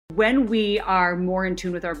When we are more in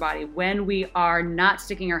tune with our body, when we are not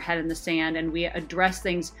sticking our head in the sand and we address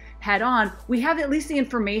things head on, we have at least the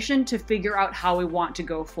information to figure out how we want to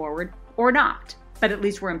go forward or not. But at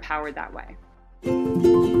least we're empowered that way.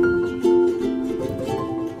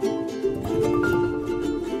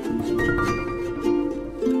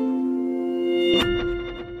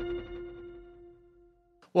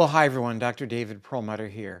 Well, hi everyone, Dr. David Perlmutter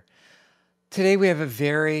here. Today we have a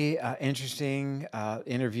very interesting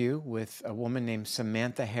interview with a woman named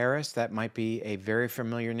Samantha Harris. That might be a very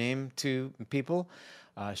familiar name to people.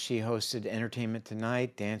 She hosted Entertainment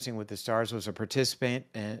Tonight, Dancing with the Stars, was a participant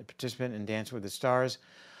in Dancing with the Stars.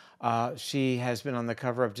 She has been on the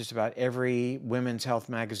cover of just about every women's health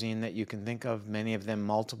magazine that you can think of, many of them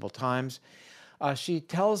multiple times. She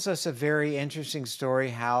tells us a very interesting story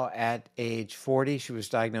how at age 40 she was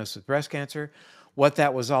diagnosed with breast cancer, what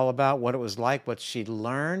that was all about, what it was like, what she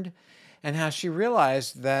learned, and how she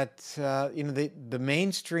realized that the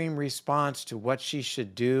mainstream response to what she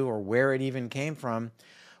should do or where it even came from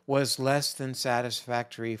was less than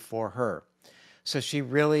satisfactory for her. So she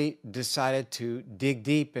really decided to dig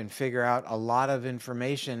deep and figure out a lot of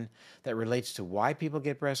information that relates to why people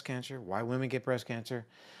get breast cancer, why women get breast cancer,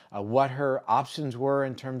 what her options were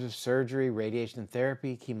in terms of surgery, radiation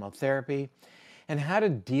therapy, chemotherapy, and how to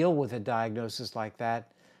deal with a diagnosis like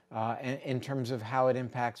that in terms of how it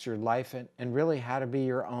impacts your life and really how to be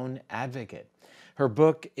your own advocate. Her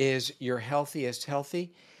book is Your Healthiest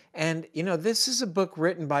Healthy. And, this is a book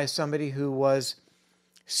written by somebody who was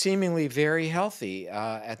seemingly very healthy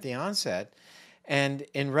at the onset, and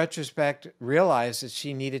in retrospect realized that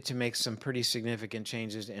she needed to make some pretty significant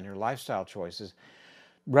changes in her lifestyle choices,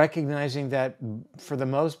 recognizing that for the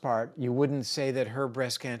most part, you wouldn't say that her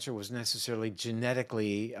breast cancer was necessarily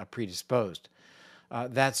genetically predisposed.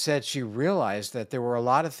 That said, she realized that there were a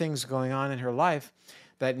lot of things going on in her life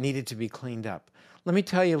that needed to be cleaned up. Let me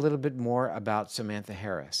tell you a little bit more about Samantha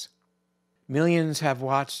Harris. Millions have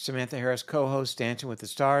watched Samantha Harris co-host Dancing with the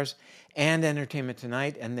Stars and Entertainment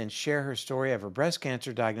Tonight and then share her story of her breast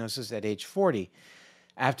cancer diagnosis at age 40.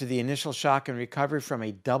 After the initial shock and recovery from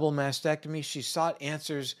a double mastectomy, she sought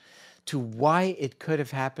answers to why it could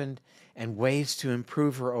have happened and ways to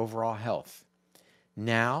improve her overall health.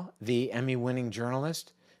 Now, the Emmy-winning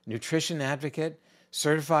journalist, nutrition advocate,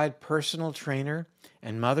 certified personal trainer,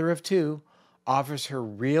 and mother of two offers her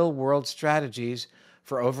real-world strategies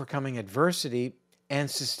for overcoming adversity and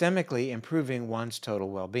systemically improving one's total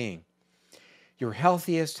well-being. Your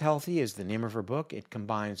Healthiest Healthy is the name of her book. It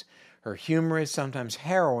combines her humorous, sometimes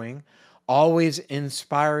harrowing, always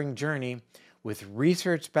inspiring journey with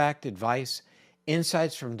research-backed advice,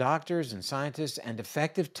 insights from doctors and scientists, and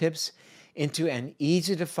effective tips into an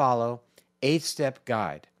easy-to-follow 8-step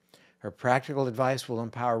guide. Her practical advice will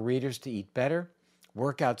empower readers to eat better,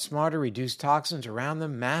 work out smarter, reduce toxins around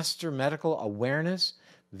them, master medical awareness,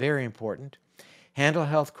 very important, handle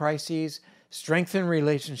health crises, strengthen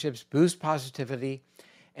relationships, boost positivity,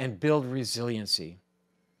 and build resiliency.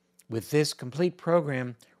 With this complete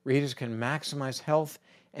program, readers can maximize health,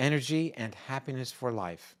 energy, and happiness for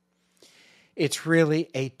life. It's really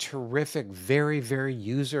a terrific, very, very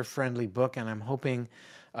user-friendly book, and I'm hoping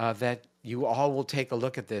that you all will take a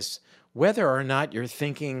look at this, whether or not you're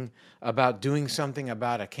thinking about doing something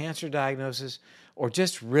about a cancer diagnosis or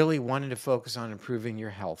just really wanting to focus on improving your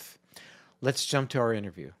health. Let's jump to our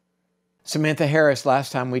interview. Samantha Harris,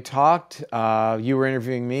 last time we talked, you were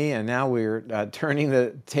interviewing me, and now we're turning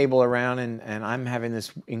the table around, and I'm having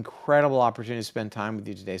this incredible opportunity to spend time with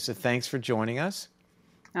you today. So thanks for joining us.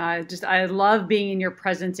 I love being in your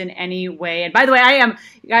presence in any way. And by the way, I am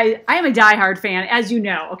a diehard fan, as you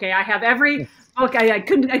know. Okay, I have every book. I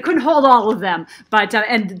couldn't hold all of them, but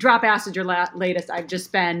and Drop Acid, your latest, I've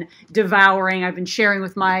just been devouring. I've been sharing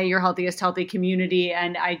with my Your Healthiest Healthy community,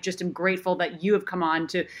 and I just am grateful that you have come on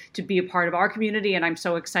to be a part of our community, and I'm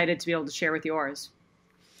so excited to be able to share with yours.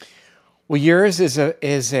 Well, yours is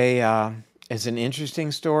an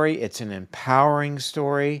interesting story. It's an empowering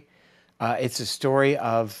story. It's a story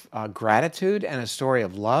of gratitude and a story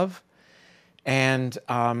of love. And,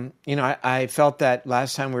 I felt that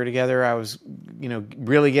last time we were together, I was,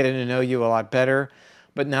 really getting to know you a lot better.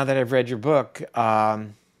 But now that I've read your book, I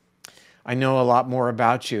know a lot more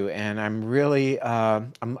about you, and I'm really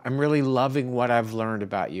loving what I've learned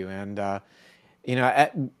about you. And,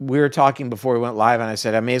 we were talking before we went live, and I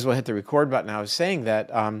said I may as well hit the record button. I was saying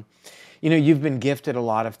that, you've been gifted a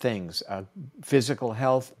lot of things, physical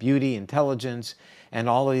health, beauty, intelligence, and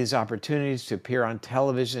all of these opportunities to appear on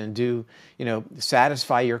television and do,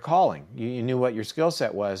 satisfy your calling. You knew what your skill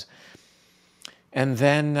set was. And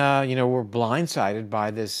then, we're blindsided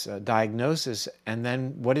by this diagnosis. And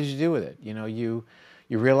then what did you do with it? You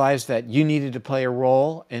realized that you needed to play a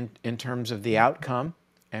role in terms of the outcome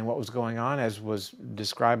and what was going on, as was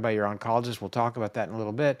described by your oncologist. We'll talk about that in a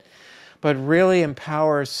little bit. But really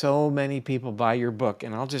empower so many people by your book.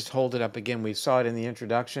 And I'll just hold it up again. We saw it in the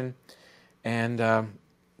introduction. And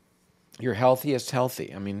Your Healthiest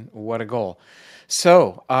Healthy. I mean, what a goal.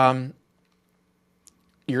 So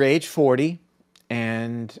you're age 40.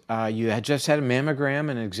 And you had just had a mammogram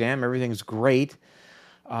and an exam, everything's great.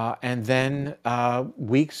 And then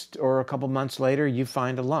weeks or a couple months later, you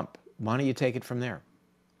find a lump. Why don't you take it from there?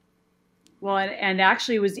 Well, and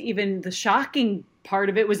actually was even the shocking part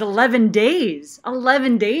of it was 11 days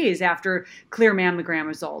after clear mammogram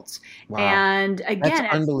results. Wow. And again, That's at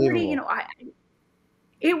 40, unbelievable.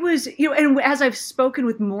 it was, and as I've spoken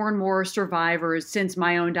with more and more survivors since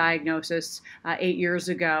my own diagnosis 8 years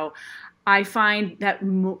ago, I find that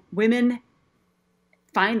women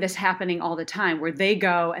find this happening all the time, where they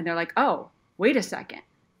go and they're like, oh, wait a second.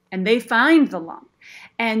 And they find the lump.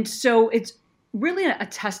 And so it's really a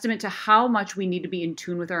testament to how much we need to be in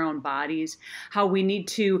tune with our own bodies, how we need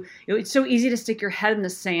to, it's so easy to stick your head in the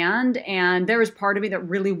sand. And there was part of me that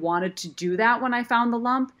really wanted to do that when I found the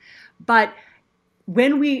lump. But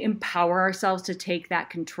when we empower ourselves to take that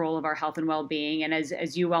control of our health and well-being, and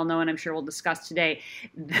as you well know, and I'm sure we'll discuss today,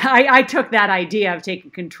 I took that idea of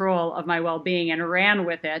taking control of my well-being and ran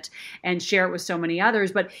with it and share it with so many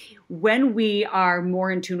others. But when we are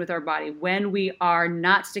more in tune with our body, when we are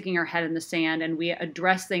not sticking our head in the sand and we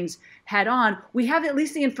address things head on, we have at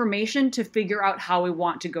least the information to figure out how we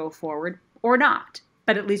want to go forward or not.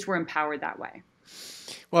 But at least we're empowered that way.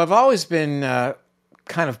 Well, I've always been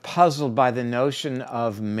kind of puzzled by the notion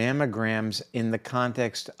of mammograms in the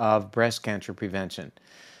context of breast cancer prevention.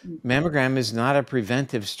 Mammogram is not a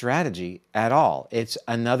preventive strategy at all. It's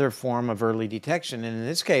another form of early detection. And in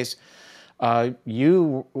this case,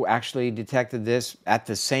 you actually detected this at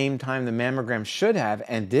the same time the mammogram should have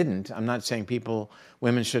and didn't. I'm not saying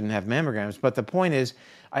women shouldn't have mammograms, but the point is,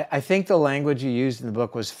 I think the language you used in the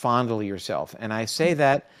book was fondle yourself. And I say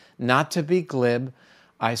that not to be glib.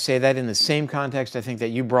 I say that in the same context, I think that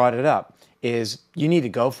you brought it up, is you need to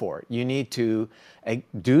go for it. You need to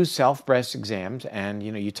do self-breast exams, and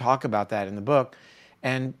you talk about that in the book.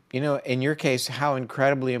 And in your case, how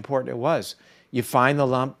incredibly important it was. You find the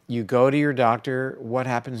lump, you go to your doctor, what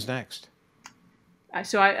happens next?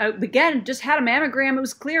 So I again, just had a mammogram. It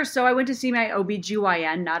was clear. So I went to see my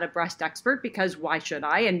OBGYN, not a breast expert, because why should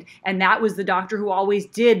I? And that was the doctor who always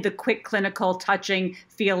did the quick clinical touching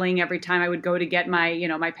feeling every time I would go to get my,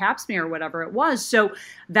 my pap smear or whatever it was. So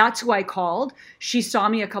that's who I called. She saw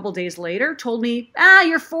me a couple days later, told me,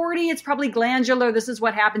 you're 40. It's probably glandular. This is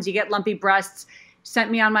what happens. You get lumpy breasts. Sent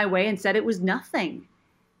me on my way and said it was nothing.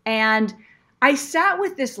 And I sat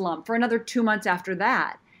with this lump for another 2 months after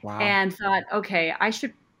that. Wow. And thought, okay, I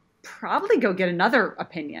should probably go get another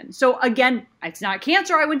opinion. So again, it's not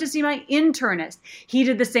cancer. I went to see my internist. He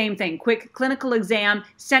did the same thing. Quick clinical exam,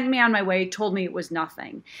 sent me on my way, told me it was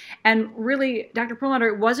nothing. And really, Dr. Perlmutter,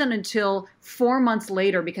 it wasn't until 4 months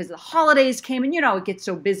later, because the holidays came and, it gets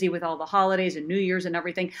so busy with all the holidays and New Year's and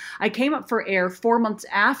everything. I came up for air 4 months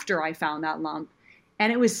after I found that lump,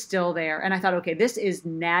 and it was still there. And I thought, okay, this is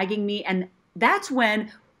nagging me. And that's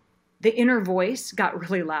when the inner voice got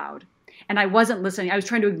really loud, and I wasn't listening. I was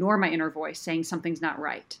trying to ignore my inner voice saying something's not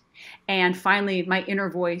right. And finally, my inner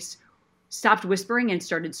voice stopped whispering and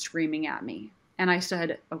started screaming at me. And I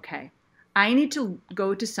said, okay, I need to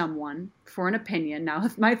go to someone for an opinion, now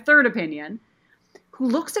my third opinion, who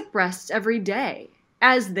looks at breasts every day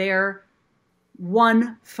as their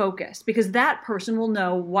one focus, because that person will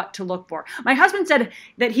know what to look for. My husband said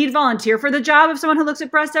that he'd volunteer for the job of someone who looks at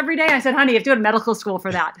breasts every day. I said, honey, you have to go to medical school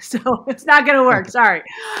for that. So it's not going to work. Sorry.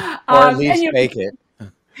 Or at least make it.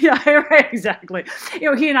 Yeah, right, exactly.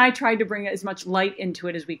 He and I tried to bring as much light into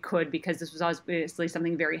it as we could, because this was obviously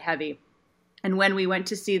something very heavy. And when we went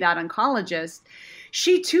to see that oncologist,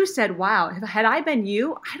 she too said, wow, had I been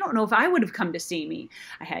you, I don't know if I would have come to see me.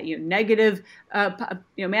 I had negative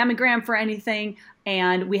mammogram for anything.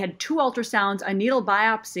 And we had 2 ultrasounds, a needle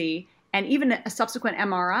biopsy, and even a subsequent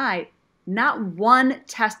MRI. Not one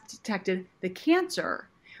test detected the cancer,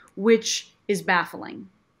 which is baffling.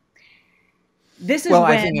 This is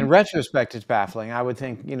I think in retrospect, it's baffling. I would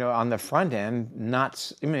think, on the front end,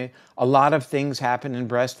 a lot of things happen in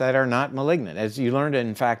breast that are not malignant. As you learned,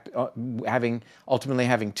 in fact, ultimately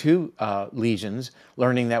having 2 lesions,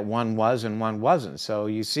 learning that one was and one wasn't. So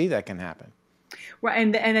you see that can happen. Right,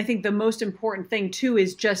 and I think the most important thing too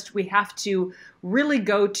is just we have to really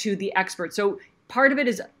go to the expert. So part of it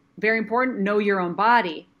is very important, know your own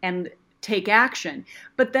body and take action.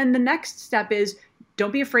 But then the next step is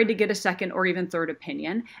don't be afraid to get a second or even third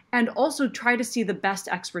opinion, and also try to see the best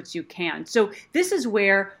experts you can. So this is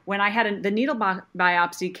where, when I had the needle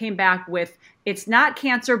biopsy, came back with, it's not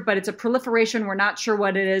cancer, but it's a proliferation. We're not sure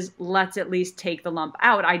what it is. Let's at least take the lump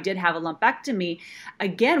out. I did have a lumpectomy.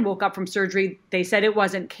 Again, woke up from surgery. They said it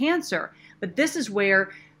wasn't cancer. But this is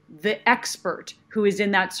where the expert who is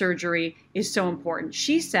in that surgery is so important.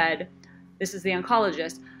 She said, this is the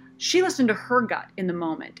oncologist, she listened to her gut in the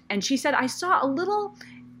moment. And she said, I saw a little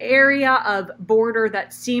area of border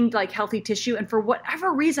that seemed like healthy tissue. And for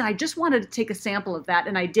whatever reason, I just wanted to take a sample of that.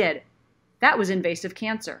 And I did. That was invasive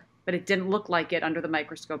cancer, but it didn't look like it under the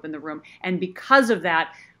microscope in the room. And because of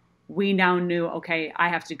that, we now knew, okay, I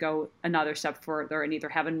have to go another step further and either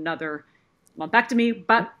have another lumpectomy,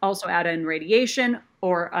 but also add in radiation,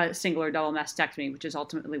 or a single or double mastectomy, which is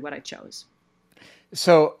ultimately what I chose.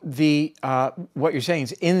 So what you're saying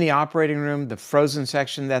is, in the operating room, the frozen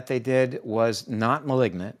section that they did was not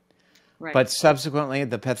malignant, right, but subsequently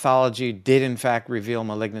the pathology did in fact reveal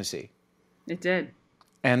malignancy. It did.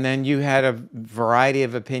 And then you had a variety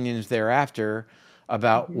of opinions thereafter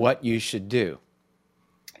about what you should do.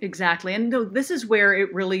 Exactly. And this is where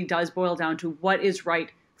it really does boil down to what is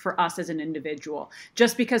right for us as an individual.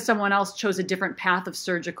 Just because someone else chose a different path of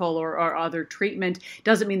surgical or other treatment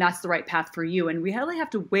doesn't mean that's the right path for you. And we really have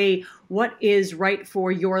to weigh what is right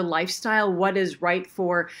for your lifestyle, what is right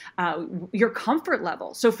for your comfort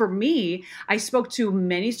level. So for me, I spoke to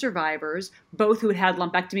many survivors, both who had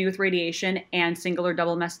lumpectomy with radiation and single or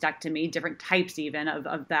double mastectomy, different types even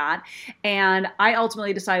of that. And I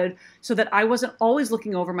ultimately decided, so that I wasn't always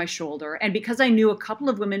looking over my shoulder, and because I knew a couple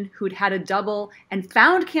of women who'd had a double and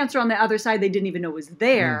found cancer on the other side they didn't even know was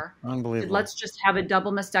there. Unbelievable. Let's just have a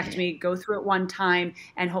double mastectomy, go through it one time,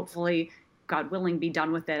 and hopefully, God willing, be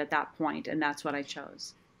done with it at that point. And that's what I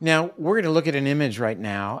chose. Now, we're going to look at an image right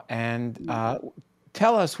now, and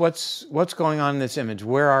tell us what's going on in this image.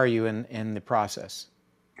 Where are you in the process?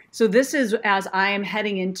 So this is as I am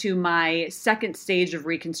heading into my second stage of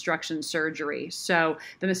reconstruction surgery. So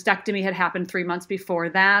the mastectomy had happened 3 months before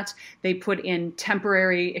that. They put in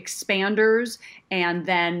temporary expanders, and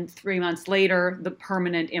then 3 months later, the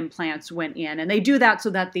permanent implants went in. And they do that so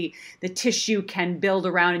that the tissue can build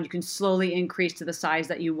around and you can slowly increase to the size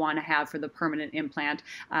that you want to have for the permanent implant,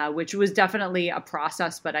 which was definitely a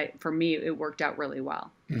process, but for me, it worked out really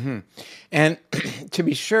well. Mm-hmm. And to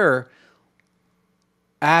be sure,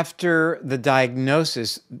 after the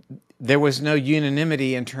diagnosis, there was no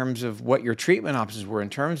unanimity in terms of what your treatment options were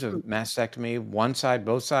in terms of mastectomy, one side,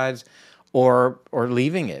 both sides, or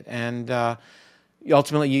leaving it. And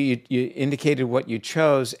ultimately, you indicated what you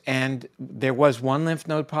chose, and there was one lymph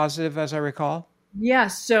node positive, as I recall.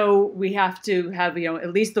 Yes, so we have to have,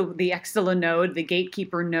 at least the axilla node, the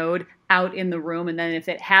gatekeeper node, out in the room. And then if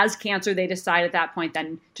it has cancer, they decide at that point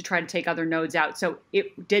then to try to take other nodes out. So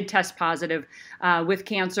it did test positive with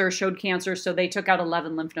cancer, showed cancer. So they took out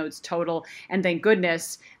 11 lymph nodes total. And thank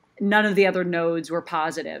goodness, none of the other nodes were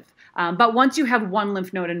positive. But once you have one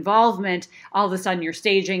lymph node involvement, all of a sudden your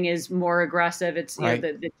staging is more aggressive. It's right.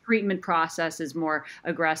 The treatment process is more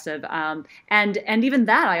aggressive. And even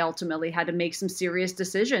that, I ultimately had to make some serious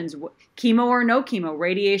decisions: chemo or no chemo,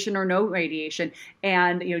 radiation or no radiation,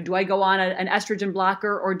 and do I go on an estrogen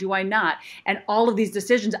blocker or do I not? And all of these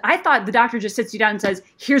decisions, I thought the doctor just sits you down and says,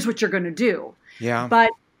 "Here's what you're going to do." Yeah.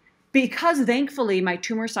 But because thankfully my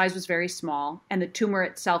tumor size was very small and the tumor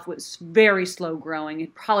itself was very slow growing, it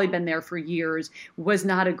had probably been there for years, was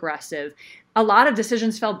not aggressive, a lot of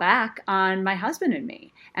decisions fell back on my husband and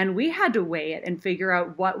me. And we had to weigh it and figure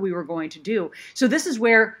out what we were going to do. So this is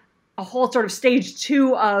where a whole sort of stage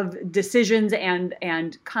 2 of decisions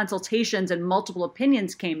and consultations and multiple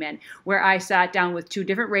opinions came in, where I sat down with 2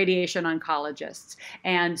 different radiation oncologists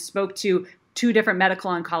and spoke to 2 different medical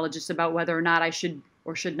oncologists about whether or not I should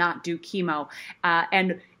or should not do chemo.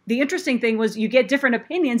 And the interesting thing was you get different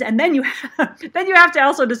opinions, and then you have to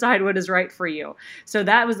also decide what is right for you. So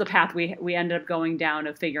that was the path we ended up going down,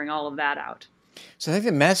 of figuring all of that out. So I think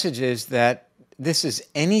the message is that this is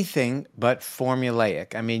anything but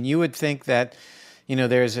formulaic. I mean, you would think that,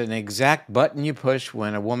 there's an exact button you push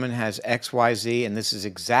when a woman has XYZ, and this is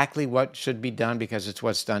exactly what should be done because it's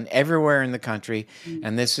what's done everywhere in the country,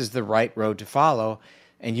 and this is the right road to follow.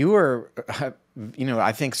 And you were,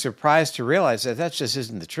 I think, surprised to realize that just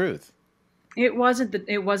isn't the truth. It wasn't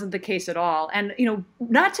the case at all. And,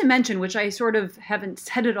 not to mention, which I sort of haven't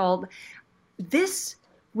said it all, this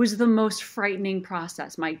was the most frightening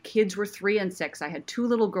process. My kids were 3 and 6. I had 2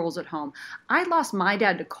 little girls at home. I lost my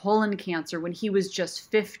dad to colon cancer when he was just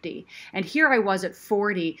 50. And here I was at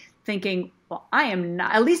 40 thinking, well, I am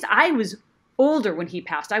not, at least I was older when he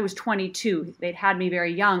passed. I was 22. They'd had me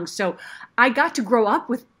very young. So I got to grow up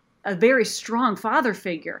with a very strong father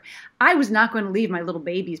figure. I was not going to leave my little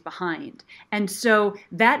babies behind. And so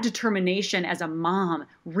that determination as a mom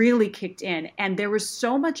really kicked in. And there was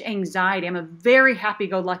so much anxiety. I'm a very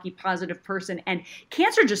happy-go-lucky, positive person. And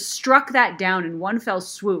cancer just struck that down in one fell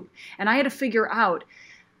swoop. And I had to figure out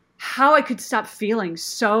how I could stop feeling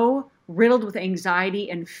so riddled with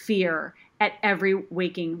anxiety and fear at every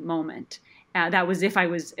waking moment. That was if I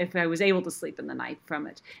was able to sleep in the night from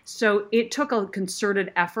it. So it took a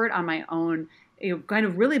concerted effort on my own, kind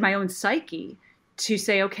of really my own psyche to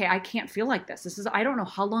say, okay, I can't feel like this. I don't know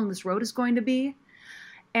how long this road is going to be.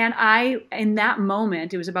 And in that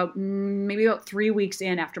moment, it was maybe about 3 weeks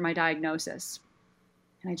in after my diagnosis.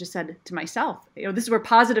 And I just said to myself, this is where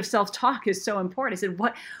positive self-talk is so important. I said,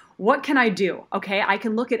 what can I do? Okay, I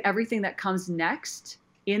can look at everything that comes next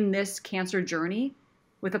in this cancer journey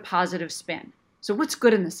with a positive spin. So what's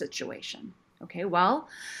good in this situation? Okay, well,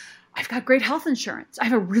 I've got great health insurance. I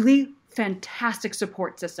have a really fantastic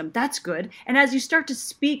support system. That's good. And as you start to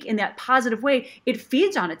speak in that positive way, it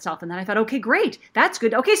feeds on itself. And then I thought, okay, great. That's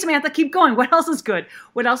good. Okay, Samantha, keep going. What else is good?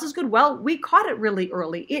 What else is good? Well, we caught it really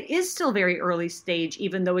early. It is still very early stage,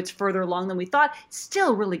 even though it's further along than we thought.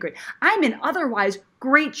 Still really great. I'm in otherwise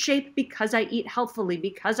great shape because I eat healthfully,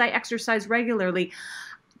 because I exercise regularly.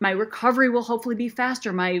 My recovery will hopefully be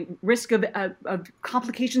faster. My risk of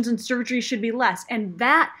complications and surgery should be less. And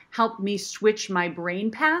that helped me switch my brain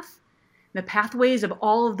path, the pathways of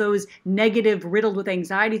all of those negative, riddled with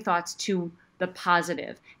anxiety thoughts to the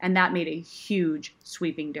positive. And that made a huge,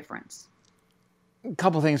 sweeping difference. A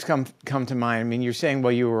couple things come to mind. I mean, you're saying,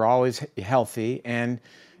 well, you were always healthy. And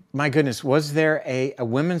my goodness, was there a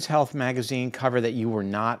women's health magazine cover that you were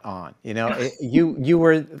not on? You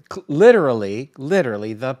were literally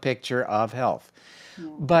the picture of health. Yeah.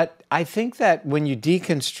 But I think that when you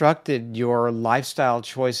deconstructed your lifestyle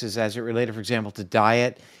choices as it related, for example, to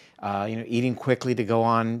diet, eating quickly to go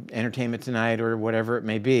on Entertainment Tonight or whatever it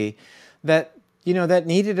may be, that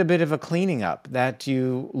needed a bit of a cleaning up, that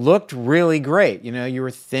you looked really great. You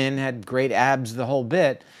were thin, had great abs, the whole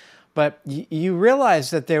bit. But you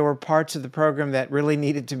realized that there were parts of the program that really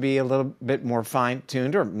needed to be a little bit more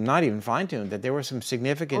fine-tuned, or not even fine-tuned, that there were some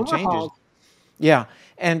significant changes. Yeah.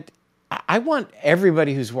 And I want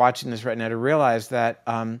everybody who's watching this right now to realize that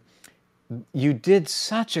you did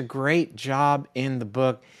such a great job in the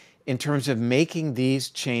book in terms of making these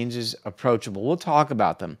changes approachable. We'll talk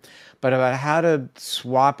about them, but about how to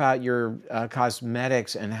swap out your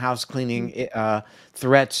cosmetics and house cleaning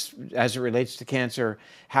threats as it relates to cancer,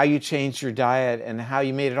 how you changed your diet, and how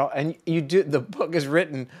you made it all. And the book is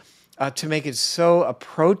written to make it so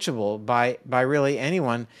approachable by really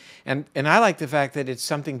anyone. And I like the fact that it's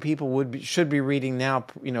something people should be reading now,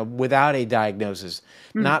 without a diagnosis.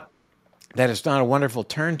 Not that it's not a wonderful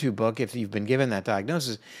turn-to book if you've been given that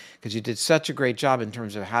diagnosis, because you did such a great job in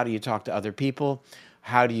terms of how do you talk to other people,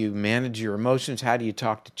 how do you manage your emotions, how do you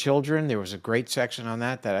talk to children. There was a great section on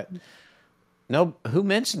that. Who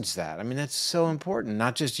mentions that? I mean, that's so important,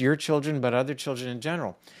 not just your children, but other children in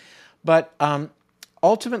general. But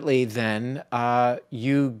ultimately then,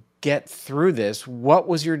 you get through this. What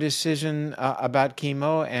was your decision about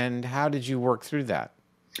chemo, and how did you work through that?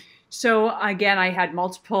 So again, I had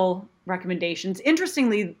multiple recommendations.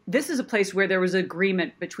 Interestingly, this is a place where there was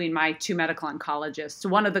agreement between my 2 medical oncologists.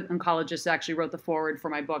 One of the oncologists actually wrote the foreword for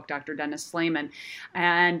my book, Dr. Dennis Slayman,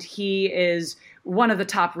 and he is one of the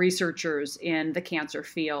top researchers in the cancer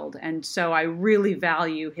field. And so I really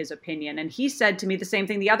value his opinion. And he said to me the same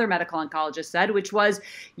thing the other medical oncologist said, which was,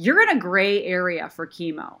 you're in a gray area for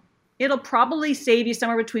chemo. It'll probably save you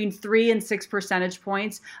somewhere between 3 and 6 percentage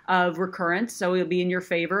points of recurrence, so it'll be in your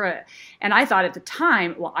favor. And I thought at the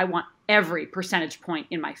time, well, I want every percentage point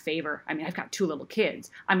in my favor. I mean, I've got 2 little kids.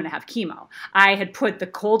 I'm going to have chemo. I had put the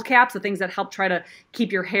cold caps, the things that help try to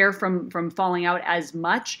keep your hair from falling out as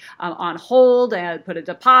much, on hold. I had put a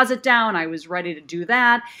deposit down. I was ready to do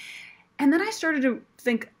that. And then I started to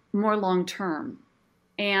think more long term.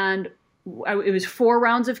 And it was 4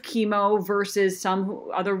 rounds of chemo versus some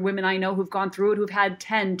other women I know who've gone through it who've had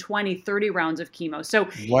 10, 20, 30 rounds of chemo. So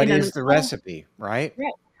what is the recipe, right?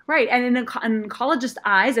 Right. And in an oncologist's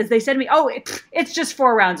eyes, as they said to me, oh, it's just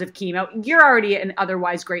 4 rounds of chemo. You're already in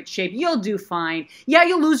otherwise great shape. You'll do fine. Yeah,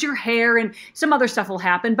 you'll lose your hair and some other stuff will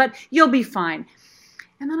happen, but you'll be fine.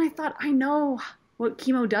 And then I thought, I know what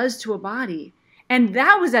chemo does to a body. And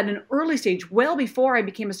that was at an early stage, well before I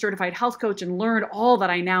became a certified health coach and learned all that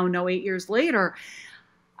I now know 8 years later.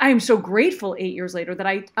 I am so grateful 8 years later that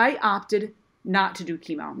I opted not to do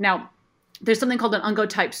chemo. Now, there's something called an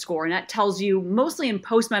oncotype score, and that tells you mostly in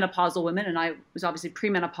postmenopausal women, and I was obviously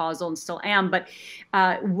premenopausal and still am, but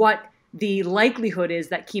what the likelihood is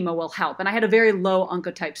that chemo will help. And I had a very low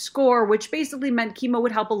oncotype score, which basically meant chemo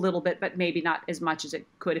would help a little bit, but maybe not as much as it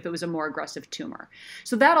could if it was a more aggressive tumor.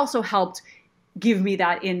 So that also helped give me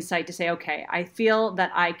that insight to say, okay, I feel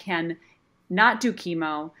that I can not do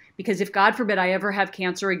chemo, because if God forbid I ever have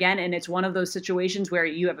cancer again, and it's one of those situations where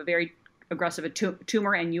you have a very aggressive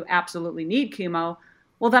tumor and you absolutely need chemo,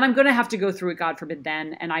 well, then I'm going to have to go through it, God forbid,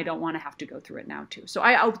 then, and I don't want to have to go through it now too. So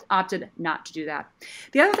I opted not to do that.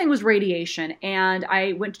 The other thing was radiation, and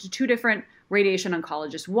I went to 2 different radiation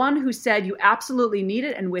oncologists. One who said you absolutely need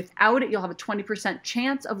it, and without it, you'll have a 20%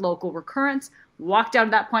 chance of local recurrence. Walked out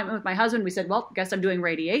of that appointment with my husband. We said, well, guess I'm doing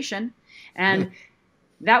radiation. And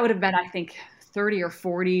that would have been, I think, 30 or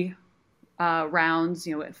 40 rounds,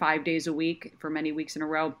 5 days a week for many weeks in a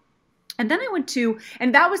row. And then I went to,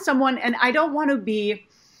 and that was someone, and I don't want to be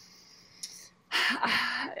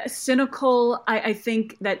cynical. I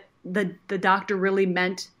think that the doctor really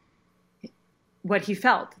meant what he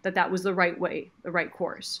felt, that was the right way, the right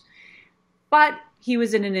course. But he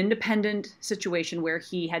was in an independent situation where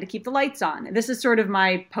he had to keep the lights on. This is sort of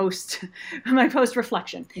my post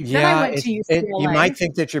reflection. Yeah, then I went to UCLA. You might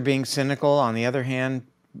think that you're being cynical. On the other hand,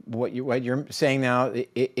 what you're saying now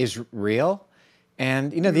is real.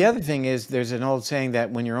 And the other thing is, there's an old saying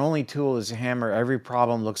that when your only tool is a hammer, every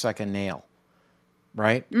problem looks like a nail,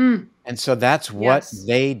 right? And so that's what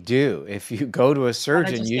they do. If you go to a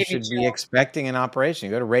surgeon, you should be expecting an operation.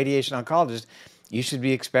 You go to a radiation oncologist, you should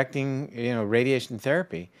be expecting, radiation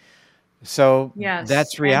therapy. So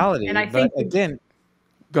that's reality. And I think, but again,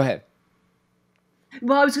 go ahead.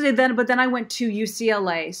 Well, I was going to say but then I went to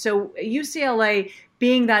UCLA. So UCLA,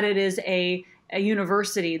 being that it is a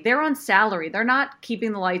university, they're on salary. They're not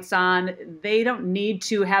keeping the lights on. They don't need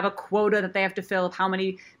to have a quota that they have to fill of how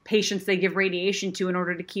many patients they give radiation to in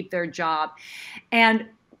order to keep their job. And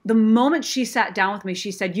the moment she sat down with me,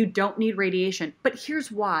 she said, you don't need radiation. But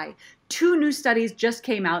here's why. 2 new studies just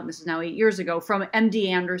came out, and this is now 8 years ago, from MD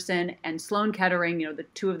Anderson and Sloan Kettering, the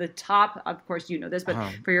 2 of the top, of course you know this, but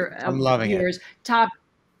for your viewers, top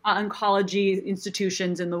oncology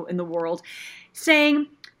institutions in the world, saying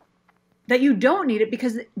that you don't need it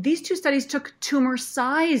because these 2 studies took tumor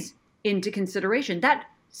size into consideration. That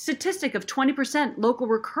statistic of 20% local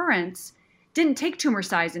recurrence didn't take tumor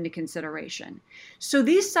size into consideration. So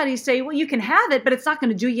these studies say, well, you can have it, but it's not going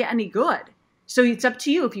to do you any good. So it's up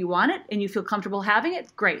to you. If you want it and you feel comfortable having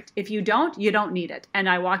it, great. If you don't need it. And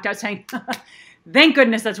I walked out saying, thank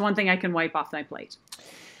goodness that's one thing I can wipe off my plate.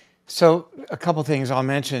 So a couple things I'll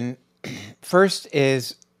mention. First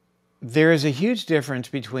is, there is a huge difference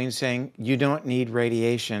between saying you don't need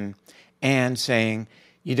radiation and saying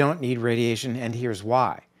you don't need radiation and here's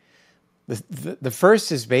why. The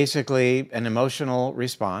first is basically an emotional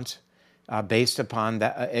response based upon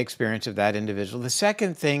the experience of that individual. The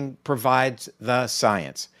second thing provides the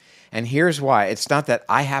science. And here's why. It's not that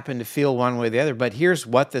I happen to feel one way or the other, but here's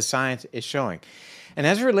what the science is showing. And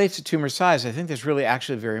as it relates to tumor size, I think that's really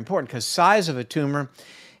actually very important, because size of a tumor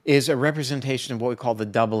is a representation of what we call the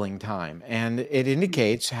doubling time. And it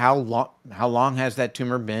indicates how long has that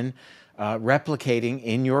tumor been replicating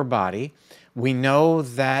in your body. We know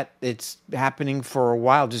that it's happening for a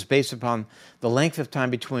while just based upon the length of time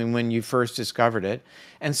between when you first discovered it.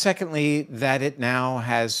 And secondly, that it now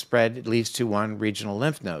has spread at least to 1 regional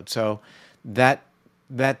lymph node. So that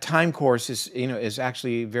time course is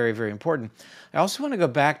actually very, very important. I also want to go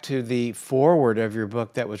back to the foreword of your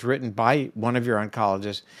book that was written by one of your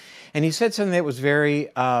oncologists. And he said something that was very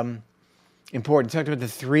important. He talked about the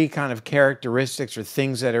 3 kind of characteristics or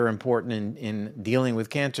things that are important in dealing with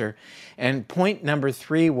cancer. And point number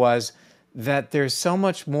 3 was that there's so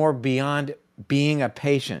much more beyond being a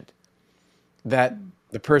patient that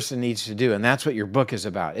the person needs to do. And that's what your book is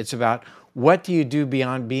about. It's about, what do you do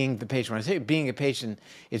beyond being the patient? When I say being a patient,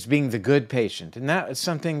 it's being the good patient. And that is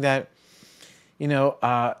something that,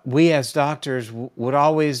 we as doctors would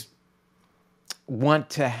always want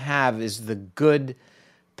to have, is the good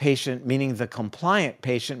patient, meaning the compliant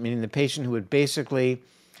patient, meaning the patient who would basically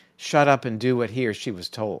shut up and do what he or she was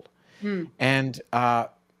told. And, I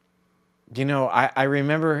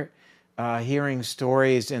remember hearing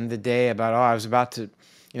stories in the day about, I was about to,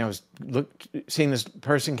 seeing this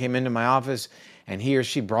person came into my office and he or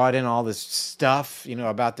she brought in all this stuff,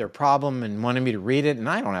 about their problem and wanted me to read it. And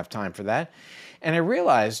I don't have time for that. And I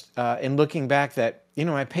realized in looking back that,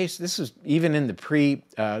 my patients, this was even in the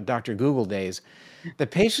pre-Dr. Google days, the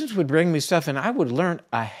patients would bring me stuff and I would learn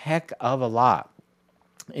a heck of a lot,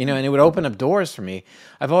 and it would open up doors for me.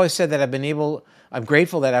 I've always said that I'm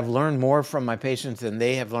grateful that I've learned more from my patients than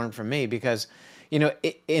they have learned from me, because,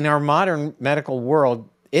 in our modern medical world,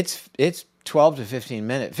 it's 12 to 15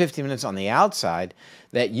 minutes on the outside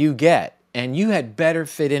that you get, and you had better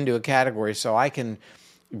fit into a category so I can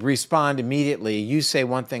respond immediately. You say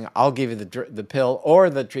one thing, I'll give you the pill or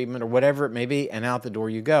the treatment or whatever it may be, and out the door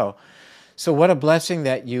you go. So what a blessing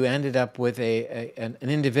that you ended up with an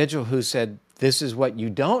individual who said, this is what you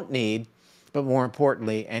don't need, but more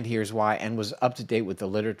importantly, and here's why, and was up to date with the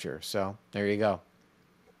literature. So there you go.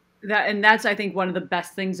 That's, I think, one of the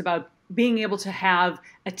best things about being able to have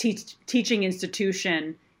a teaching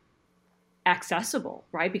institution accessible,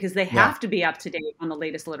 right? Because they have to be up to date on the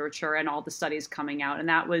latest literature and all the studies coming out. And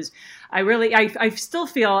that was, I still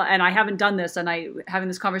feel, and I haven't done this, and having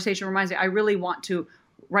this conversation reminds me, I really want to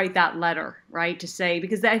write that letter, right? To say,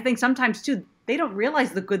 because I think sometimes too, they don't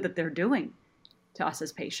realize the good that they're doing to us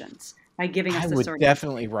as patients by giving us this. I would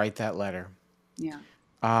definitely write that letter. Yeah.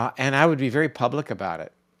 And I would be very public about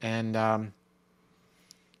it. And,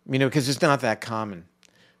 because it's not that common.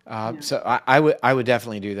 So I would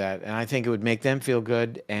definitely do that. And I think it would make them feel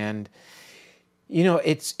good. And,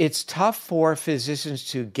 it's tough for physicians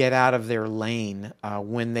to get out of their lane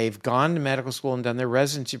when they've gone to medical school and done their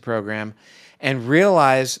residency program and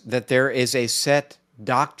realize that there is a set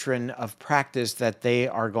doctrine of practice that they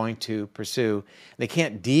are going to pursue. They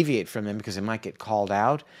can't deviate from them because they might get called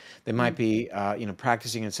out. They might be,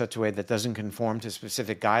 practicing in such a way that doesn't conform to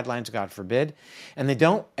specific guidelines, God forbid. And they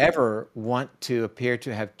don't ever want to appear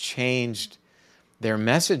to have changed their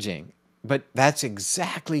messaging. But that's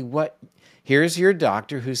exactly here's your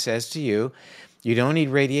doctor who says to you, you don't need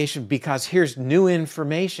radiation because here's new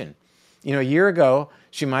information. A year ago,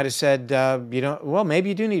 she might have said, maybe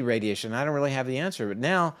you do need radiation. I don't really have the answer. But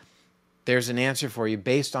now there's an answer for you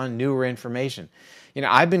based on newer information.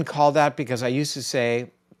 I've been called out because I used to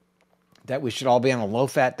say that we should all be on a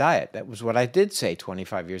low-fat diet. That was what I did say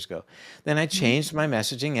 25 years ago. Then I changed my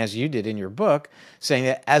messaging, as you did in your book, saying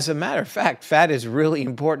that, as a matter of fact, fat is really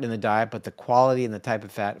important in the diet, but the quality and the type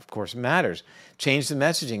of fat, of course, matters. Changed the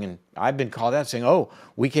messaging, and I've been called out saying,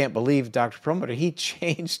 we can't believe Dr. Perlmutter. He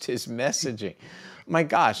changed his messaging. My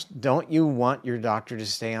gosh, don't you want your doctor to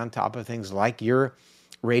stay on top of things like your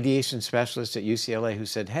radiation specialist at UCLA who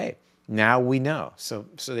said, hey, now we know. So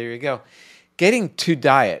there you go. Getting to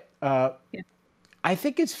diet. I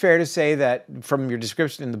think it's fair to say that from your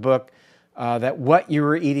description in the book, that what you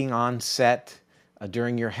were eating on set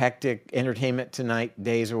during your hectic Entertainment Tonight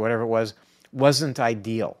days or whatever it was, wasn't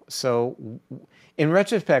ideal. So in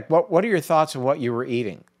retrospect, what are your thoughts on what you were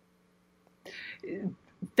eating?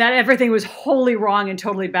 That everything was wholly wrong and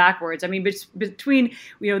totally backwards. I mean, between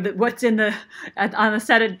what's on the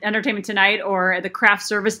set of Entertainment Tonight or at the craft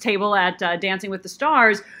service table at Dancing with the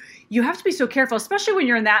Stars, you have to be so careful, especially when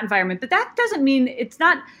you're in that environment. But that doesn't mean it's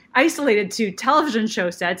not isolated to television show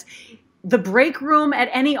sets. The break room at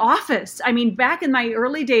any office. I mean, back in my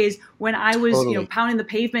early days when I was, pounding the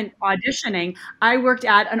pavement auditioning, I worked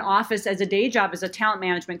at an office as a day job as a talent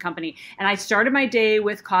management company. And I started my day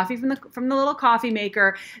with coffee from the little coffee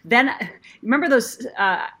maker. Then remember those,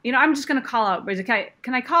 I'm just going to call out,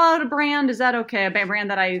 can I call out a brand? Is that okay? A brand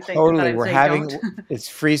that I think totally. Don't? It's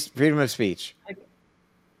freedom of speech.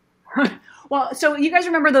 Well, so you guys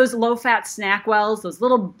remember those low-fat SnackWells, those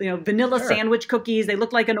little vanilla sandwich cookies? They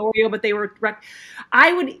looked like an Oreo, but they were.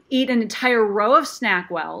 I would eat an entire row of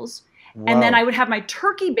SnackWells, and then I would have my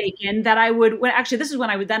turkey bacon that I would. This is when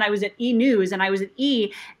I was at E! News and I was at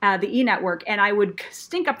the E! Network, and I would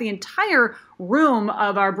stink up the entire room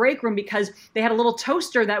of our break room because they had a little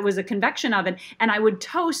toaster that was a convection oven, and I would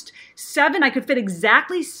toast 7. I could fit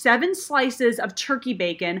exactly 7 slices of turkey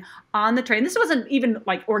bacon on the tray. And this wasn't even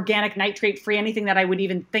like organic, nitrate free, anything that I would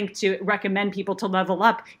even think to recommend people to level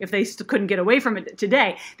up if they couldn't get away from it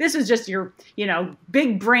today. This was just your,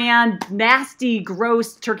 big brand, nasty,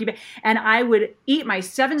 gross turkey bacon. And I would eat my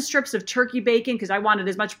 7 strips of turkey bacon because I wanted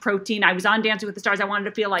as much protein. I was on Dancing with the Stars. I wanted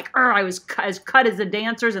to feel like, I was as cut as the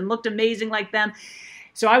dancers and looked amazing like them.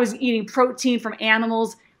 So I was eating protein from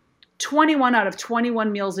animals 21 out of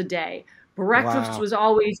 21 meals a day. Breakfast was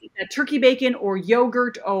always turkey bacon or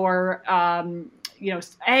yogurt or,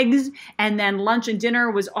 eggs. And then lunch and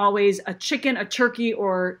dinner was always a chicken, a turkey,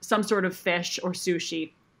 or some sort of fish or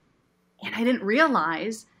sushi. And I didn't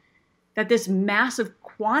realize that this massive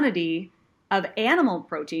quantity of animal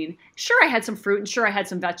protein. Sure, I had some fruit and sure, I had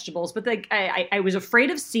some vegetables, but I was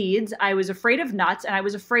afraid of seeds. I was afraid of nuts, and I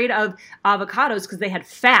was afraid of avocados because they had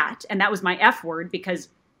fat. And that was my F word because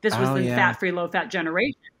this was Oh the yeah. fat-free, low-fat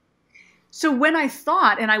generation. So when I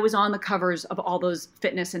thought, and I was on the covers of all those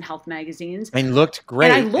fitness and health magazines, And looked and I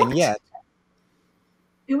great, and looked, yet,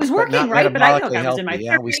 it was but working, not right? But metabolically I was in healthy. my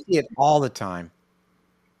Yeah, we 30s. see it all the time.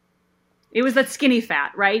 It was that skinny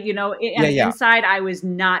fat, right? On Yeah, the yeah. inside, I was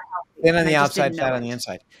not healthy, Thin on and I the just didn't outside, fat know on the it.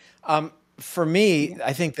 inside. For me, Yeah.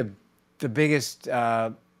 I think the biggest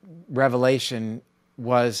revelation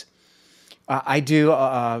was I do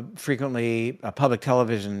frequently public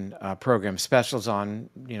television programs, specials on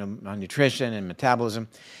on nutrition and metabolism,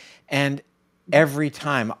 and every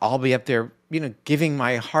time I'll be up there, giving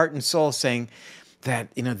my heart and soul, saying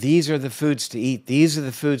that these are the foods to eat, these are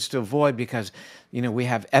the foods to avoid, because we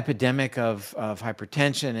have epidemic of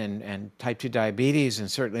hypertension and type 2 diabetes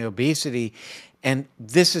and certainly obesity, and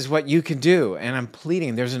this is what you can do. And I'm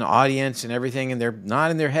pleading. There's an audience and everything, and they're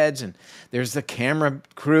nodding their heads, and there's the camera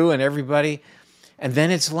crew and everybody, and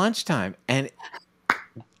then it's lunchtime, and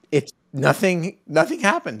it's nothing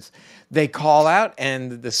happens. They call out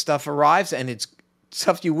and the stuff arrives, and it's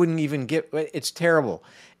stuff you wouldn't even get. It's terrible.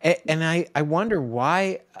 And I wonder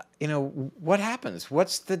why, what happens?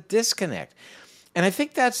 What's the disconnect? And I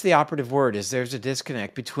think that's the operative word, is there's a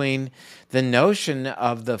disconnect between the notion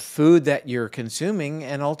of the food that you're consuming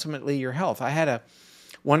and ultimately your health. I had a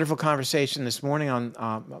wonderful conversation this morning on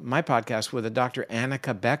my podcast with a Dr.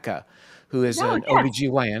 Annika Becca, who is Oh, an yes.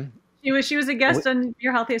 OBGYN. She was a guest on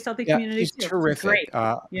your Healthiest Healthy Yeah, Community she's too. She's terrific. great.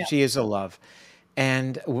 Yeah. She is a love.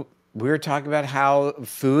 And we were talking about how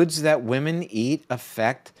foods that women eat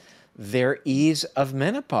affect their ease of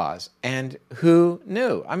menopause. And who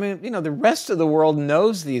knew? I mean, the rest of the world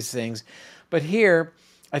knows these things. But here,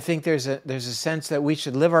 I think there's a sense that we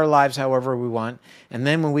should live our lives however we want. And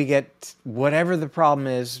then when we get whatever the problem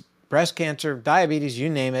is, breast cancer, diabetes, you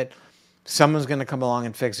name it, someone's going to come along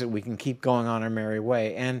and fix it. We can keep going on our merry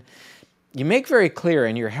way. And you make very clear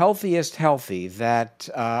in your Healthiest Healthy that,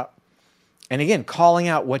 and again, calling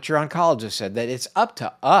out what your oncologist said, that it's up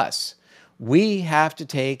to us. We have to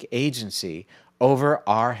take agency over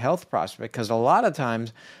our health prospect, because a lot of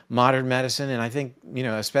times modern medicine, and I think,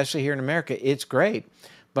 especially here in America, it's great,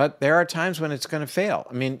 but there are times when it's going to fail.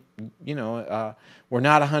 I mean, we're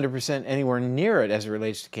not 100% anywhere near it as it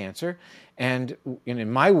relates to cancer. And in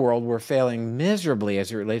my world, we're failing miserably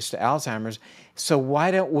as it relates to Alzheimer's. So why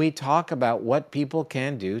don't we talk about what people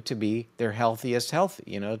can do to be their healthiest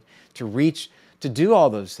healthy, to do all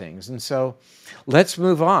those things? And so let's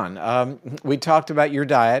move on. We talked about your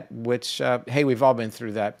diet, which, hey, we've all been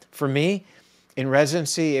through that. For me, in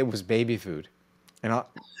residency, it was baby food. And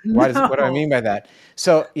what do I mean by that?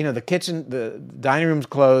 So, the kitchen, the dining room's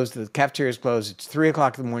closed, the cafeteria's closed. It's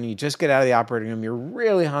 3:00 in the morning. You just get out of the operating room. You're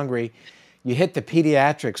really hungry. You hit the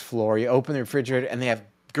pediatrics floor. You open the refrigerator, and they have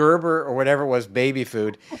Gerber or whatever it was, baby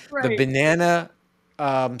food. The Right. banana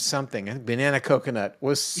something, I think banana coconut,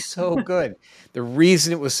 was so good. The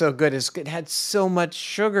reason it was so good is it had so much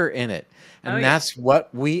sugar in it. Oh And yeah. that's what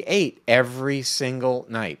we ate every single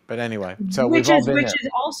night. But anyway, so we've Which all is been which there. is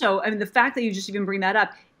also, I mean, the fact that you just even bring that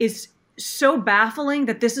up is so baffling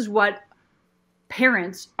that this is what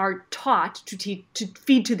parents are taught to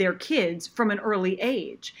feed to their kids from an early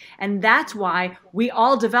age. And that's why we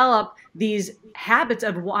all develop these habits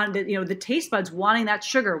of the taste buds wanting that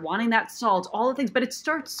sugar, wanting that salt, all the things, but it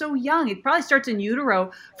starts so young. It probably starts in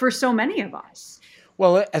utero for so many of us.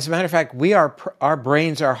 Well, as a matter of fact, our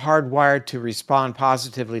brains are hardwired to respond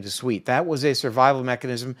positively to sweet. That was a survival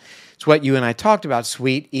mechanism. It's what you and I talked about.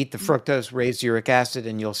 Sweet, eat the fructose, raise uric acid,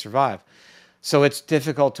 and you'll survive. So it's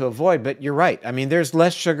difficult to avoid, but you're right. I mean, there's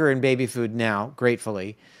less sugar in baby food now,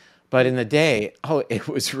 gratefully. But in the day, it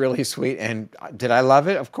was really sweet. And did I love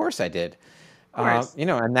it? Of course I did. Of course.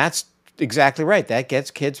 And that's exactly right. That gets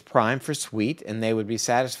kids primed for sweet, and they would be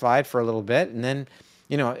satisfied for a little bit. And then,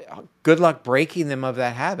 good luck breaking them of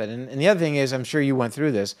that habit. And the other thing is, I'm sure you went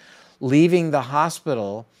through this, leaving the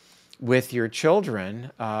hospital with your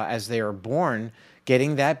children as they are born,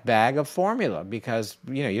 getting that bag of formula, because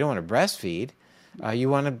you don't want to breastfeed. You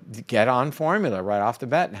want to get on formula right off the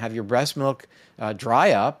bat and have your breast milk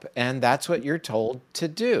dry up, and that's what you're told to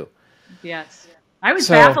do. Yes. I was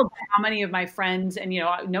So, baffled by how many of my friends, and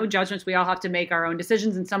no judgments, we all have to make our own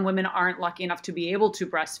decisions, and some women aren't lucky enough to be able to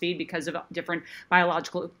breastfeed because of different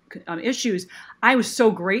biological issues. I was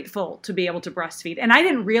so grateful to be able to breastfeed, and I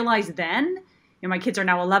didn't realize then my kids are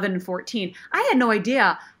now 11 and 14. I had no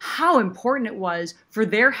idea how important it was for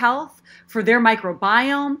their health, for their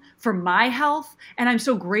microbiome, for my health. And I'm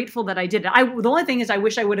so grateful that I did it. The only thing is I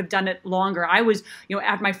wish I would have done it longer. I was,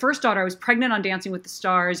 at my first daughter, I was pregnant on Dancing with the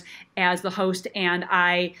Stars as the host. And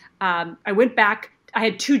I went back. I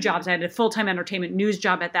had 2 jobs. I had a full-time entertainment news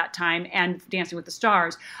job at that time and Dancing with the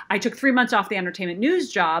Stars. I took 3 months off the entertainment news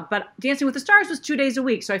job, but Dancing with the Stars was 2 days a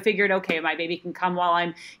week. So I figured, okay, my baby can come while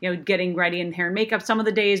I'm, getting ready in hair and makeup some of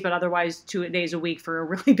the days, but otherwise 2 days a week for a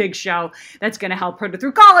really big show that's going to help her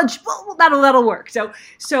through college. Well, that'll work. So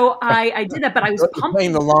I did that, but I was pumping.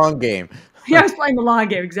 Playing the long game. Yeah, I was playing the long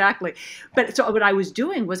game, exactly. But so what I was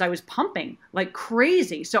doing was I was pumping like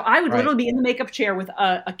crazy. So I would literally be in the makeup chair with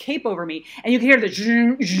a cape over me, and you could hear the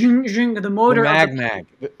zhing, zhing, zhing, the motor. Mag.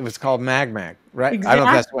 It was called Mag, right? Exactly. I don't know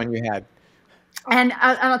if that's the one you had. And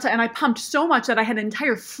I'll tell you, and I pumped so much that I had an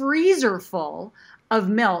entire freezer full of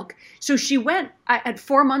milk. So she went, at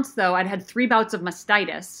 4 months though, I'd had 3 bouts of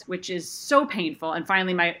mastitis, which is so painful. And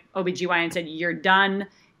finally my OBGYN said, you're done.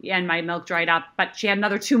 And my milk dried up, but she had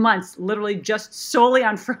another 2 months, literally just solely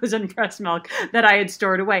on frozen breast milk that I had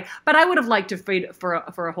stored away. But I would have liked to feed for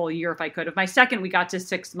a whole year if I could. Of my second, we got to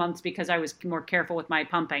 6 months because I was more careful with my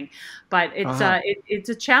pumping. But it's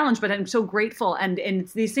a challenge. But I'm so grateful, and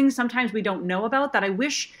it's these things sometimes we don't know about that I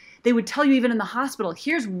wish they would tell you even in the hospital.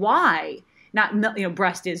 Here's why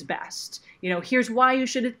breast is best. Here's why you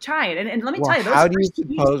should try it. And let me tell you, how do you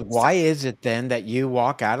suppose? Why is it then that you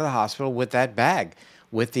walk out of the hospital with that bag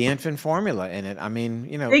with the infant formula in it? I mean,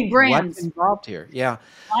 big brands what's involved here. Yeah.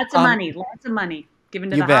 Lots of money given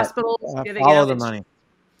to the bet. hospitals. Follow the money.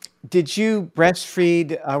 Did you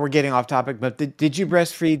breastfeed? We're getting off topic, but did you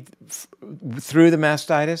breastfeed through the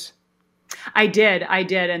mastitis? I did,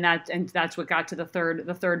 and that's what got to the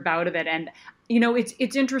third bout of it. And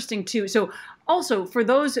it's interesting too. So also for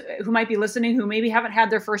those who might be listening who maybe haven't had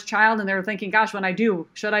their first child and they're thinking, gosh, when I do,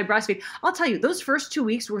 should I breastfeed? I'll tell you, those first 2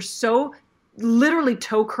 weeks were so literally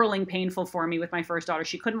toe curling painful for me with my first daughter.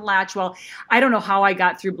 She couldn't latch well. I don't know how I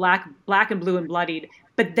got through black and blue and bloodied,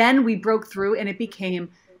 but then we broke through and it became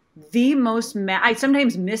the most, I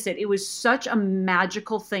sometimes miss it. It was such a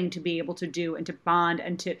magical thing to be able to do and to bond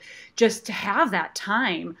and to just to have that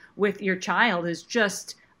time with your child is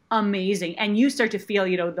just amazing. And you start to feel,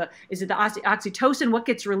 is it the oxytocin? What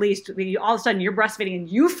gets released? All of a sudden you're breastfeeding and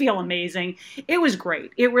you feel amazing. It was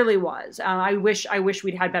great. It really was. I wish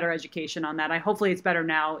we'd had better education on that. Hopefully it's better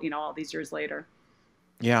now, all these years later.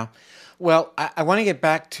 Yeah. Well, I want to get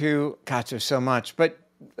back to, gosh, there's so much, but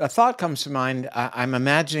a thought comes to mind. I'm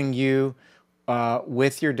imagining you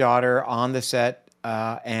with your daughter on the set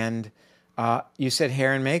and you said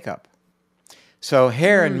hair and makeup. So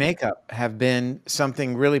hair and makeup have been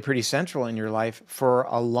something really pretty central in your life for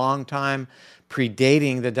a long time,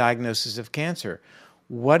 predating the diagnosis of cancer.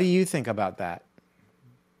 What do you think about that?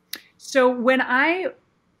 So when I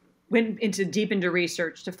went deep into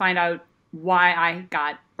research to find out why I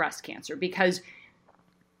got breast cancer, because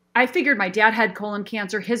I figured my dad had colon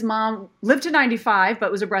cancer. His mom lived to 95,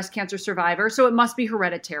 but was a breast cancer survivor. So it must be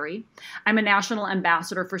hereditary. I'm a national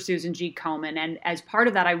ambassador for Susan G. Komen. And as part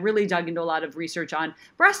of that, I really dug into a lot of research on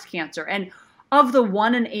breast cancer. And of the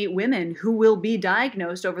 1 in 8 women who will be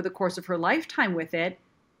diagnosed over the course of her lifetime with it,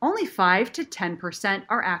 only 5 to 10%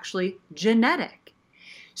 are actually genetic.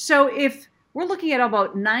 So if we're looking at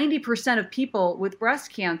about 90% of people with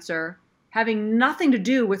breast cancer having nothing to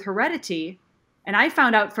do with heredity, and I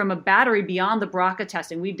found out from a battery beyond the BRCA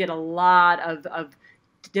testing, we did a lot of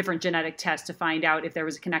different genetic tests to find out if there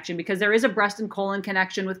was a connection, because there is a breast and colon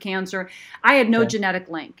connection with cancer. I had no genetic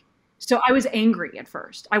link. So I was angry at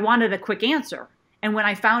first. I wanted a quick answer. And when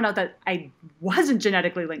I found out that I wasn't